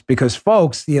interest. Because,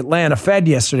 folks, the Atlanta Fed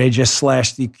yesterday just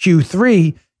slashed the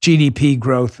Q3 GDP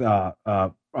growth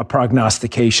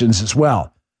prognostications as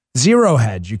well. Zero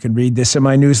Hedge, you can read this in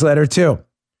my newsletter too.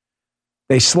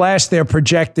 They slashed their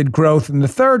projected growth in the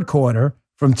third quarter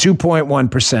from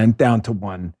 2.1% down to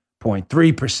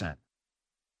 1.3%.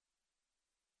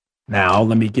 Now,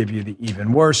 let me give you the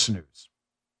even worse news.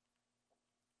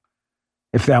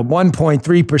 If that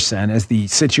 1.3%, as the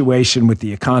situation with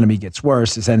the economy gets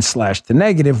worse, is then slashed to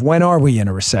negative, when are we in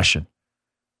a recession?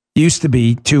 Used to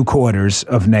be 2 quarters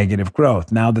of negative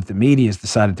growth. Now that the media has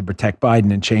decided to protect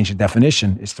Biden and change the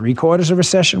definition, is 3 quarters of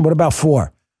recession? What about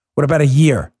 4? What about a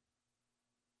year?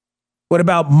 What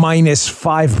about minus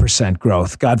 5%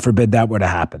 growth? God forbid that were to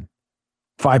happen.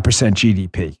 5%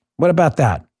 GDP. What about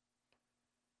that?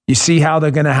 You see how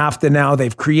they're going to have to now,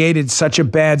 they've created such a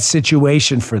bad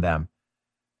situation for them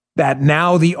that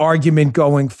now the argument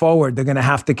going forward, they're going to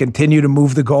have to continue to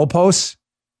move the goalposts.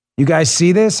 You guys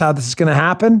see this, how this is going to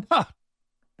happen? Huh.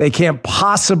 They can't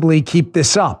possibly keep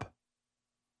this up.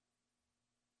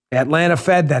 The Atlanta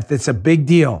Fed, that's a big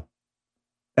deal.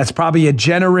 That's probably a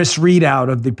generous readout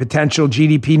of the potential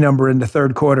GDP number in the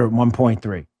third quarter at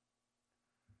 1.3.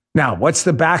 Now, what's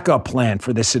the backup plan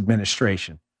for this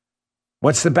administration?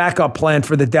 What's the backup plan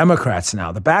for the Democrats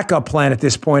now? The backup plan at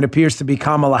this point appears to be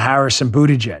Kamala Harris and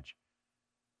Buttigieg.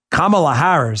 Kamala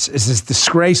Harris is as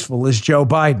disgraceful as Joe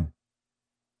Biden.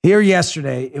 Here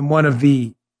yesterday in one of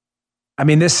the,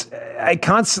 I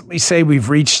constantly say we've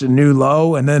reached a new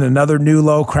low and then another new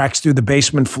low cracks through the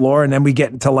basement floor. And then we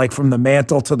get into like from the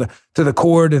mantle to the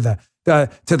core, to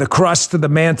the crust, to the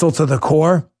mantle, to the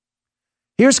core.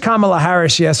 Here's Kamala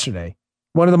Harris yesterday.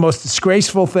 One of the most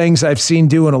disgraceful things I've seen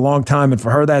do in a long time. And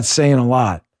for her, that's saying a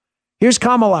lot. Here's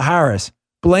Kamala Harris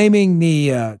blaming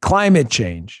the climate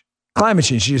change.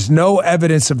 She has no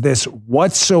evidence of this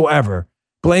whatsoever.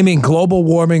 Blaming global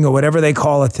warming or whatever they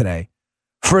call it today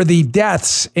for the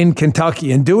deaths in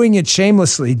Kentucky and doing it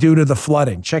shamelessly due to the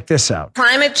flooding. Check this out.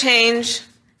 Climate change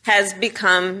has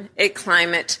become a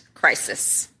climate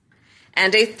crisis,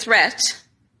 and a threat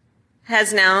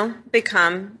has now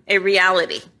become a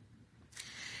reality.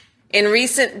 In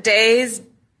recent days,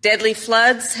 deadly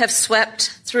floods have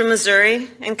swept through Missouri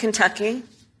and Kentucky,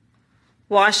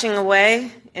 washing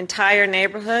away entire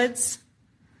neighborhoods,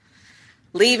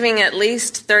 leaving at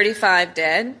least 35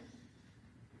 dead,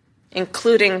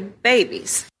 including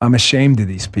babies. I'm ashamed of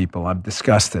these people. I'm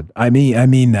disgusted. I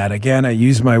mean that. Again, I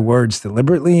use my words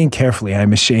deliberately and carefully.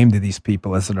 I'm ashamed of these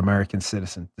people as an American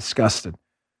citizen. Disgusted.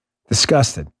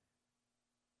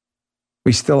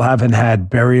 We still haven't had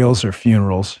burials or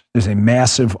funerals. There's a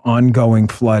massive ongoing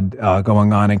flood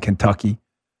going on in Kentucky.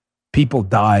 People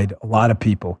died, a lot of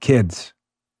people, kids.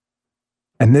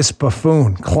 And this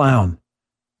buffoon, clown,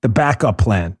 the backup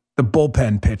plan, the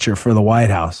bullpen pitcher for the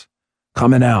White House,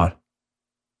 coming out,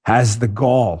 has the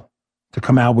gall to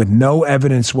come out with no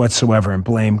evidence whatsoever and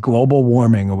blame global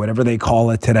warming or whatever they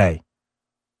call it today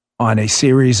on a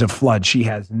series of floods. She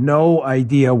has no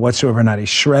idea whatsoever, not a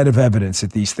shred of evidence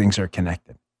that these things are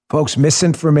connected. Folks,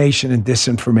 misinformation and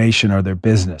disinformation are their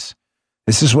business.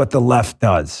 This is what the left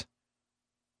does.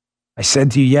 I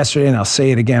said to you yesterday, and I'll say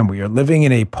it again, we are living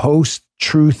in a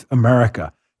post-truth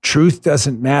America. Truth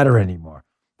doesn't matter anymore.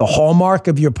 The hallmark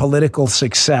of your political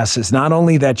success is not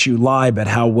only that you lie, but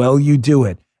how well you do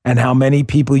it and how many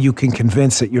people you can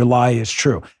convince that your lie is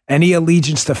true. Any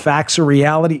allegiance to facts or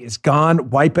reality is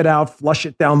gone. Wipe it out, flush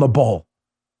it down the bowl.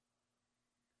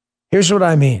 Here's what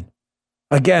I mean.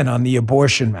 Again, on the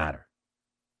abortion matter.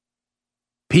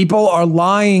 People are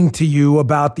lying to you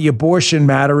about the abortion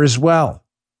matter as well.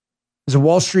 There's a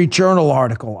Wall Street Journal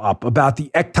article up about the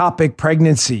ectopic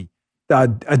pregnancy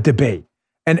debate.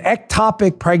 An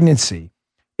ectopic pregnancy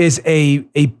is a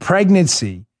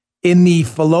pregnancy in the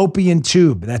fallopian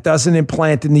tube that doesn't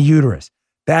implant in the uterus.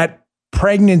 That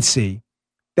pregnancy,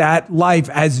 that life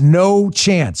has no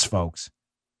chance, folks.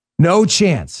 No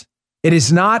chance. It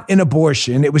is not an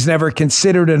abortion. It was never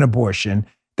considered an abortion.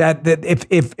 That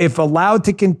if allowed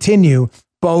to continue,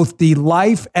 both the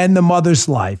life and the mother's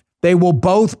life, they will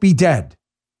both be dead.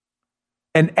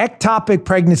 An ectopic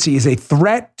pregnancy is a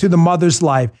threat to the mother's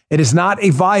life. It is not a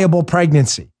viable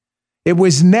pregnancy. It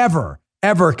was never,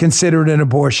 ever considered an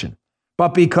abortion.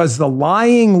 But because the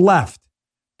lying left,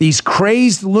 these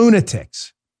crazed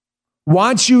lunatics,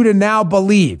 wants you to now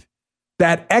believe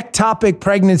that ectopic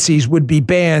pregnancies would be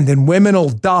banned and women will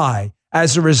die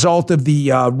as a result of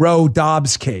the Roe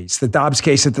Dobbs case, the Dobbs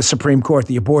case at the Supreme Court,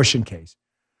 the abortion case.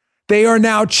 They are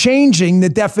now changing the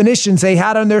definitions they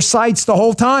had on their sites the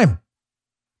whole time.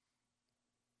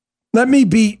 Let me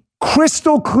be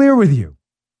crystal clear with you.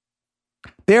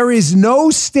 There is no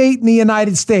state in the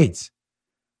United States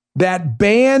that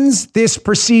bans this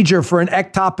procedure for an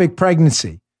ectopic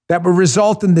pregnancy that will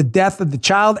result in the death of the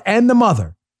child and the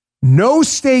mother. No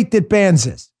state that bans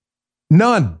this.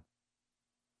 None.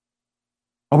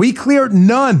 Are we clear?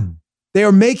 None. They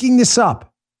are making this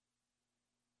up.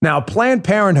 Now, Planned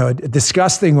Parenthood, a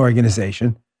disgusting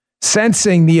organization,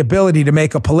 sensing the ability to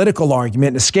make a political argument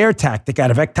and a scare tactic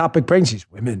out of ectopic pregnancies.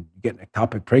 Women, you get an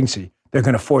ectopic pregnancy, they're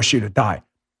going to force you to die.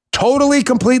 Totally,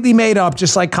 completely made up,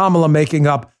 just like Kamala making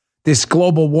up this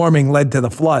global warming led to the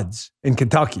floods in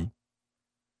Kentucky.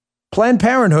 Planned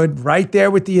Parenthood, right there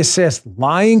with the assist,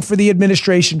 lying for the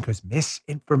administration because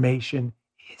misinformation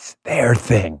is their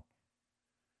thing.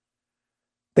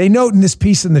 They note in this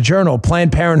piece in the Journal,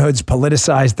 Planned Parenthood's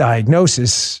politicized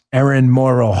diagnosis, Erin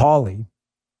Morrow Hawley.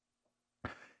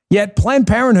 Yet Planned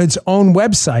Parenthood's own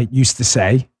website used to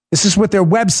say, this is what their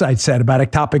website said about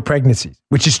ectopic pregnancies,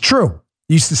 which is true.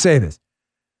 Used to say this,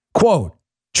 quote,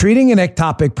 treating an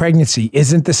ectopic pregnancy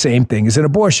isn't the same thing as an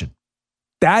abortion.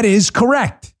 That is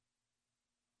correct.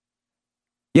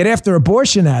 Yet after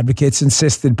abortion advocates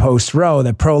insisted post-Roe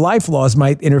that pro-life laws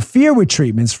might interfere with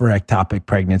treatments for ectopic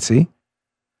pregnancy,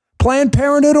 Planned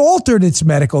Parenthood altered its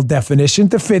medical definition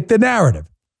to fit the narrative.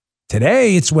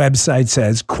 Today, its website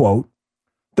says, quote,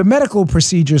 the medical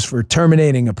procedures for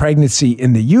terminating a pregnancy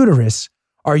in the uterus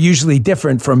are usually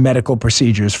different from medical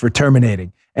procedures for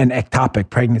terminating an ectopic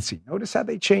pregnancy. Notice how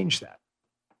they changed that.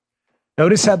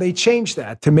 Notice how they changed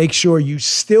that to make sure you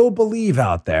still believe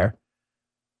out there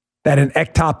that an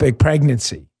ectopic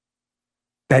pregnancy,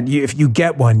 that if you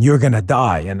get one, you're going to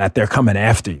die and that they're coming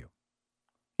after you.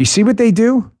 You see what they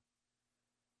do?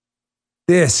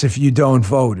 This, if you don't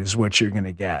vote, is what you're going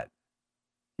to get.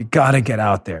 You got to get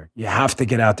out there. You have to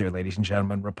get out there, ladies and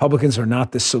gentlemen. Republicans are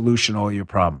not the solution to all your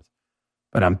problems.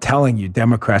 But I'm telling you,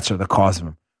 Democrats are the cause of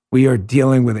them. We are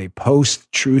dealing with a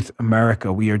post-truth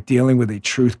America. We are dealing with a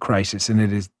truth crisis, and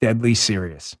it is deadly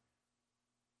serious.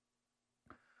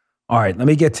 All right, let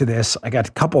me get to this. I got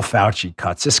a couple Fauci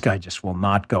cuts. This guy just will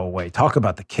not go away. Talk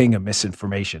about the king of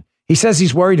misinformation. He says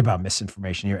he's worried about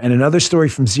misinformation here. And another story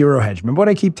from Zero Hedge. Remember what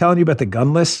I keep telling you about the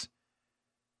gun list?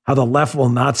 How the left will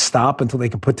not stop until they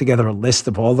can put together a list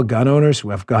of all the gun owners who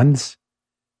have guns?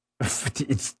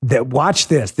 Watch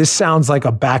this. This sounds like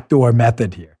a backdoor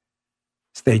method here.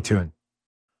 Stay tuned.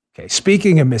 Okay,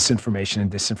 speaking of misinformation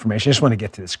and disinformation, I just want to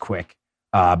get to this quick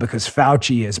because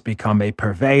Fauci has become a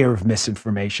purveyor of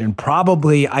misinformation.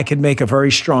 Probably I could make a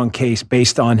very strong case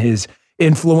based on his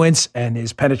influence and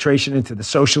his penetration into the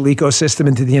social ecosystem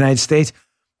into the United States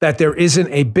that there isn't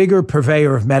a bigger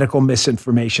purveyor of medical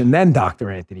misinformation than Dr.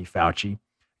 Anthony Fauci.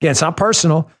 Again, it's not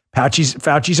personal.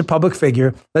 Fauci's a public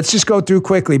figure. Let's just go through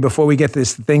quickly before we get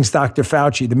this things Dr.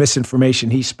 Fauci, the misinformation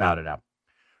he spouted out.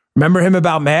 Remember him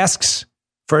about masks?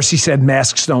 First he said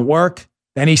masks don't work.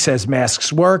 Then he says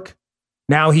masks work.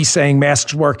 Now he's saying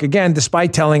masks work again,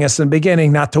 despite telling us in the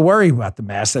beginning not to worry about the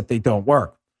masks, that they don't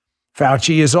work.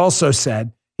 Fauci has also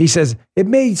said, he says, it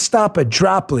may stop a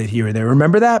droplet here or there.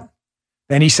 Remember that?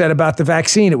 Then he said about the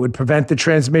vaccine, it would prevent the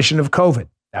transmission of COVID.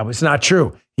 That was not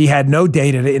true. He had no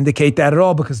data to indicate that at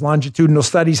all because longitudinal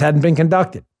studies hadn't been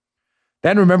conducted.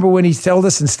 Then remember when he told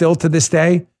us, and still to this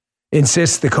day,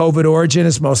 insists the COVID origin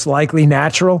is most likely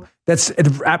natural? That's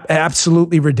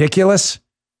absolutely ridiculous.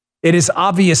 It is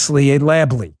obviously a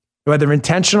lab leak. Whether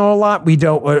intentional or not, we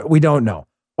don't know.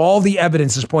 All the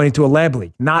evidence is pointing to a lab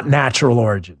leak, not natural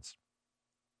origins.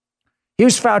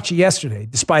 Here's Fauci yesterday,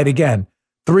 despite, again,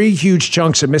 3 huge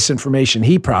chunks of misinformation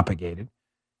he propagated,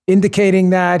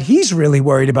 indicating that he's really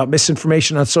worried about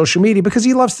misinformation on social media because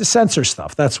he loves to censor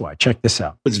stuff. That's why. Check this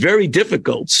out. It's very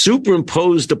difficult,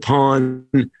 superimposed upon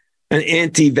an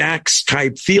anti-vax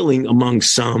type feeling among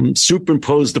some,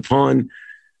 superimposed upon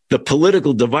the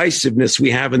political divisiveness we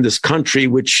have in this country,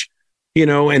 which, you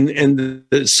know, and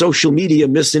the social media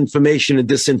misinformation and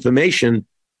disinformation,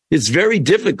 it's very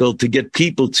difficult to get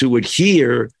people to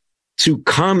adhere to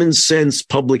common sense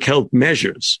public health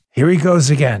measures. Here he goes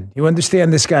again. You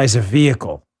understand this guy's a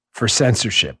vehicle for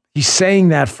censorship. He's saying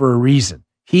that for a reason.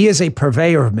 He is a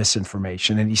purveyor of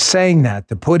misinformation, and he's saying that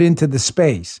to put into the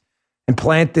space and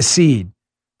plant the seed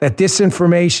that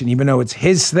disinformation, even though it's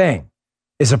his thing,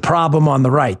 is a problem on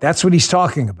the right. That's what he's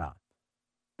talking about.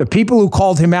 The people who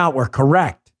called him out were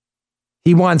correct.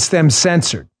 He wants them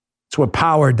censored. It's what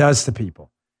power does to people.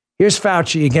 Here's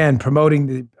Fauci again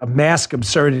promoting a mask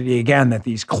absurdity again, that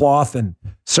these cloth and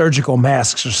surgical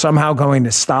masks are somehow going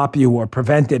to stop you or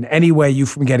prevent in any way you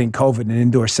from getting COVID in an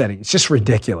indoor setting. It's just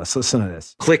ridiculous. Listen to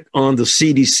this. Click on the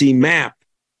CDC map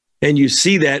and you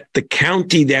see that the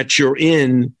county that you're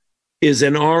in is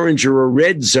an orange or a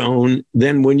red zone.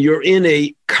 Then when you're in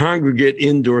a congregate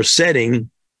indoor setting,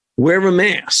 wear a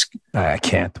mask. I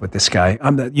can't with this guy.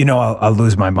 I'll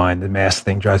lose my mind. The mask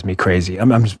thing drives me crazy.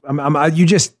 You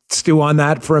just stew on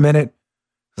that for a minute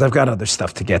because I've got other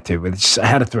stuff to get to. But I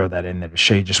had to throw that in there to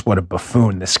show you just what a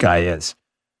buffoon this guy is.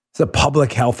 He's a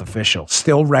public health official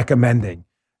still recommending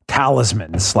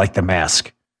talismans like the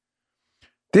mask.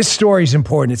 This story is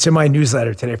important. It's in my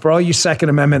newsletter today. For all you Second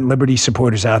Amendment liberty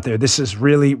supporters out there, this is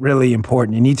really, really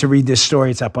important. You need to read this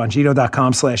story. It's at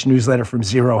bongino.com/newsletter from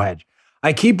Zero Hedge.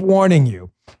 I keep warning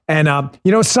you. And,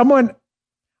 someone,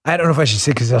 I don't know if I should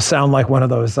say because they'll sound like one of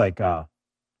those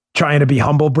trying to be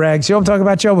humble brags. You know what I'm talking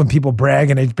about, Joe? When people brag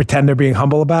and they pretend they're being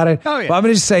humble about it. Oh, yeah. Well, I'm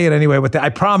going to just say it anyway. I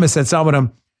promise that's not what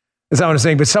I'm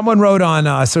saying. But someone wrote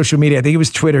on social media, I think it was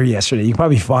Twitter yesterday. You can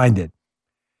probably find it.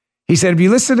 He said, if you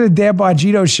listen to the Dan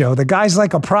Bongino show, the guy's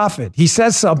like a prophet. He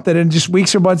says something and just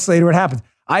weeks or months later it happens.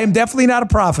 I am definitely not a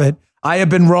prophet. I have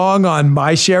been wrong on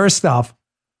my share of stuff.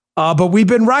 But we've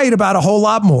been right about a whole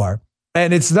lot more.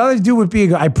 And it's nothing to do with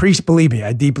being, believe me,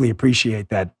 I deeply appreciate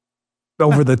that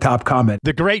over-the-top comment.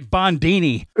 The great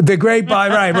Bondini.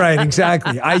 Right,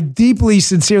 exactly. I deeply,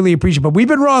 sincerely appreciate it. But we've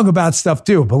been wrong about stuff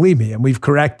too, believe me, and we've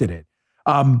corrected it.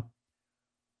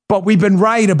 But we've been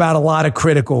right about a lot of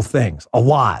critical things, a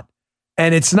lot.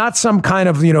 And it's not some kind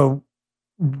of,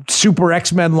 super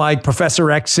X-Men-like Professor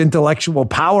X intellectual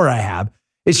power I have.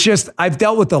 It's just, I've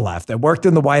dealt with the left. I worked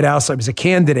in the White House. I was a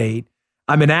candidate.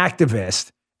 I'm an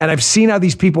activist. And I've seen how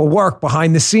these people work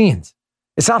behind the scenes.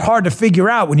 It's not hard to figure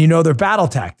out when you know their battle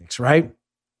tactics, right?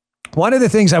 One of the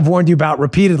things I've warned you about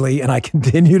repeatedly, and I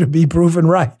continue to be proven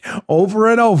right over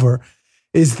and over,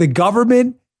 is the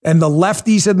government and the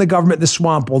lefties in the government in the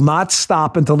swamp will not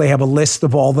stop until they have a list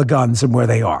of all the guns and where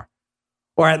they are.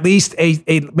 Or at least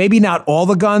maybe not all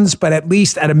the guns, but at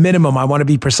least at a minimum, I want to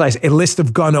be precise, a list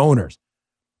of gun owners.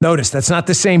 Notice that's not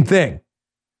the same thing.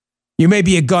 You may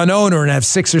be a gun owner and have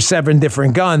 6 or 7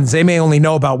 different guns. They may only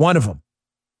know about one of them.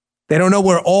 They don't know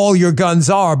where all your guns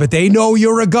are, but they know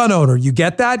you're a gun owner. You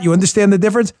get that? You understand the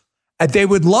difference? They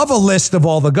would love a list of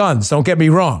all the guns. Don't get me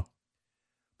wrong.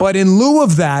 But in lieu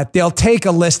of that, they'll take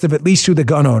a list of at least who the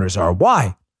gun owners are.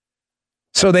 Why?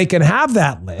 So they can have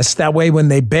that list. That way, when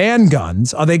they ban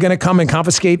guns, are they going to come and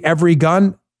confiscate every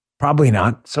gun? Probably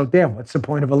not. So, damn, what's the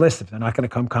point of a list if they're not going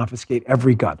to come confiscate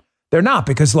every gun? They're not,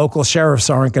 because local sheriffs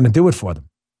aren't going to do it for them.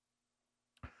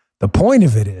 The point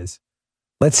of it is,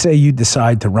 let's say you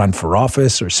decide to run for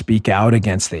office or speak out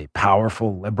against a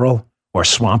powerful liberal or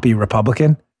swampy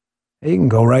Republican. You can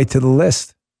go right to the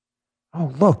list.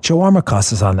 Oh, look, Joe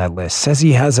Armacost is on that list. Says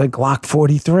he has a Glock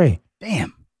 43.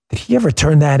 Damn. Did he ever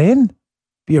turn that in?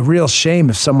 Be a real shame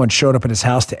if someone showed up at his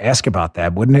house to ask about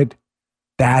that, wouldn't it?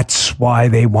 That's why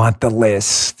they want the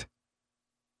list.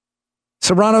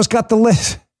 Serrano's got the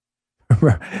list.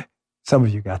 Some of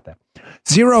you got that.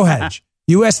 Zero Hedge.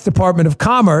 U.S. Department of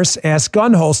Commerce asks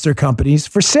gun holster companies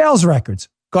for sales records.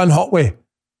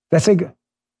 That's a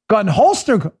gun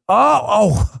holster.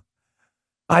 Oh.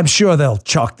 I'm sure they'll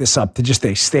chalk this up to just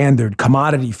a standard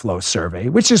commodity flow survey,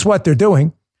 which is what they're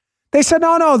doing. They said,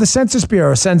 no, the Census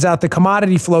Bureau sends out the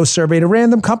commodity flow survey to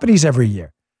random companies every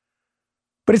year.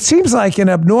 But it seems like an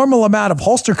abnormal amount of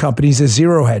holster companies, as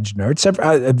Zero Hedge notes,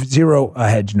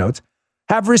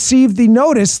 have received the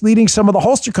notice, leading some of the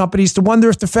holster companies to wonder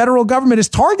if the federal government has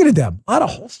targeted them. A lot of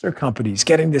holster companies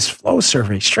getting this flow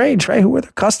survey. Strange, right? Who are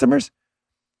the customers?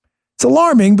 It's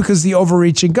alarming because the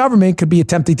overreaching government could be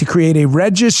attempting to create a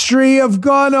registry of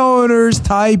gun owners,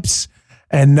 types,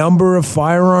 and number of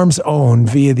firearms owned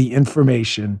via the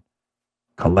information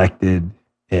collected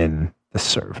in the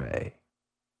survey.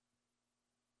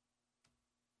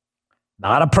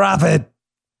 Not a prophet.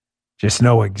 Just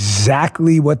know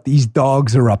exactly what these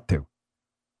dogs are up to.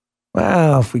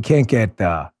 Well, if we can't get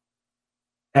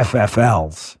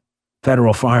FFLs,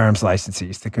 federal firearms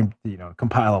licensees, to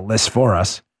compile a list for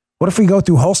us, what if we go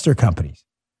through holster companies?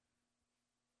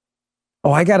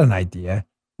 Oh, I got an idea.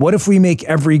 What if we make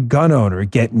every gun owner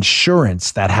get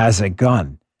insurance that has a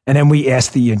gun? And then we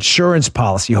ask the insurance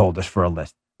policyholders for a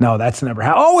list. No, that's never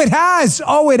happened.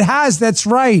 Oh, it has. That's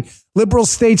right. Liberal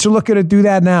states are looking to do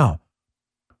that now.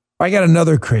 I got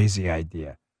another crazy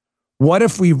idea. What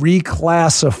if we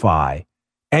reclassify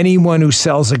anyone who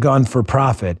sells a gun for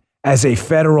profit as a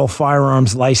federal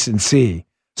firearms licensee?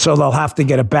 So they'll have to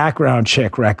get a background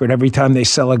check record every time they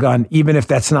sell a gun, even if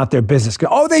that's not their business.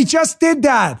 Oh, they just did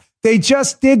that. They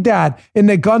just did that in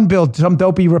the gun bill some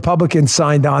dopey Republicans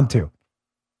signed on to.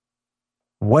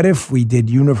 What if we did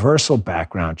universal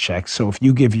background checks? So if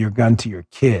you give your gun to your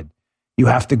kid, you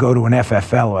have to go to an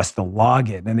FFL who has to log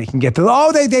it, and they can get to,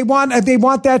 they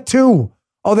want that too.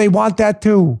 Oh, they want that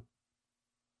too.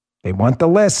 They want the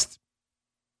list.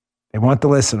 They want to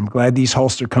listen. I'm glad these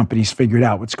holster companies figured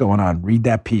out what's going on. Read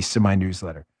that piece in my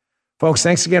newsletter. Folks,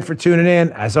 thanks again for tuning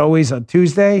in. As always, on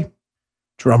Tuesday,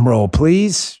 drum roll,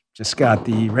 please. Just got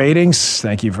the ratings.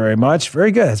 Thank you very much.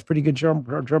 Very good. That's pretty good drum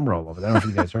roll over there. I don't know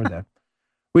if you guys heard that.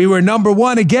 We were number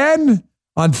one again,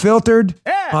 Unfiltered,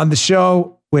 on the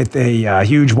show with a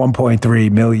huge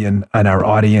 1.3 million in our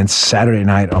audience Saturday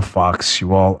night on Fox.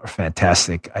 You all are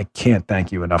fantastic. I can't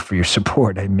thank you enough for your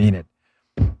support. I mean it.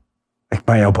 Like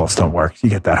my elbows don't work. You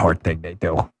get that heart thing they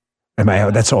do. And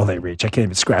that's all they reach. I can't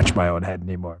even scratch my own head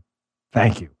anymore.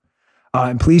 Thank you.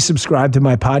 And please subscribe to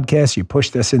my podcast. You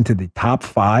pushed us into the top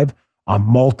 5 on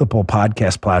multiple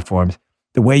podcast platforms.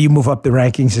 The way you move up the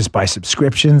rankings is by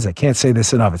subscriptions. I can't say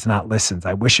this enough. It's not listens.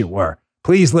 I wish it were.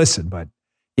 Please listen, but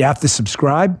you have to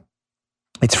subscribe.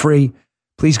 It's free.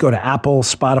 Please go to Apple,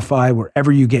 Spotify,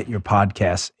 wherever you get your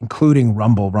podcasts, including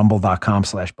Rumble,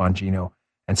 rumble.com/Bongino,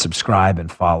 and subscribe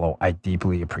and follow. I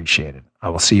deeply appreciate it. I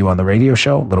will see you on the radio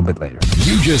show a little bit later.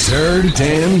 You just heard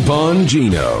Dan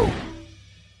Bongino.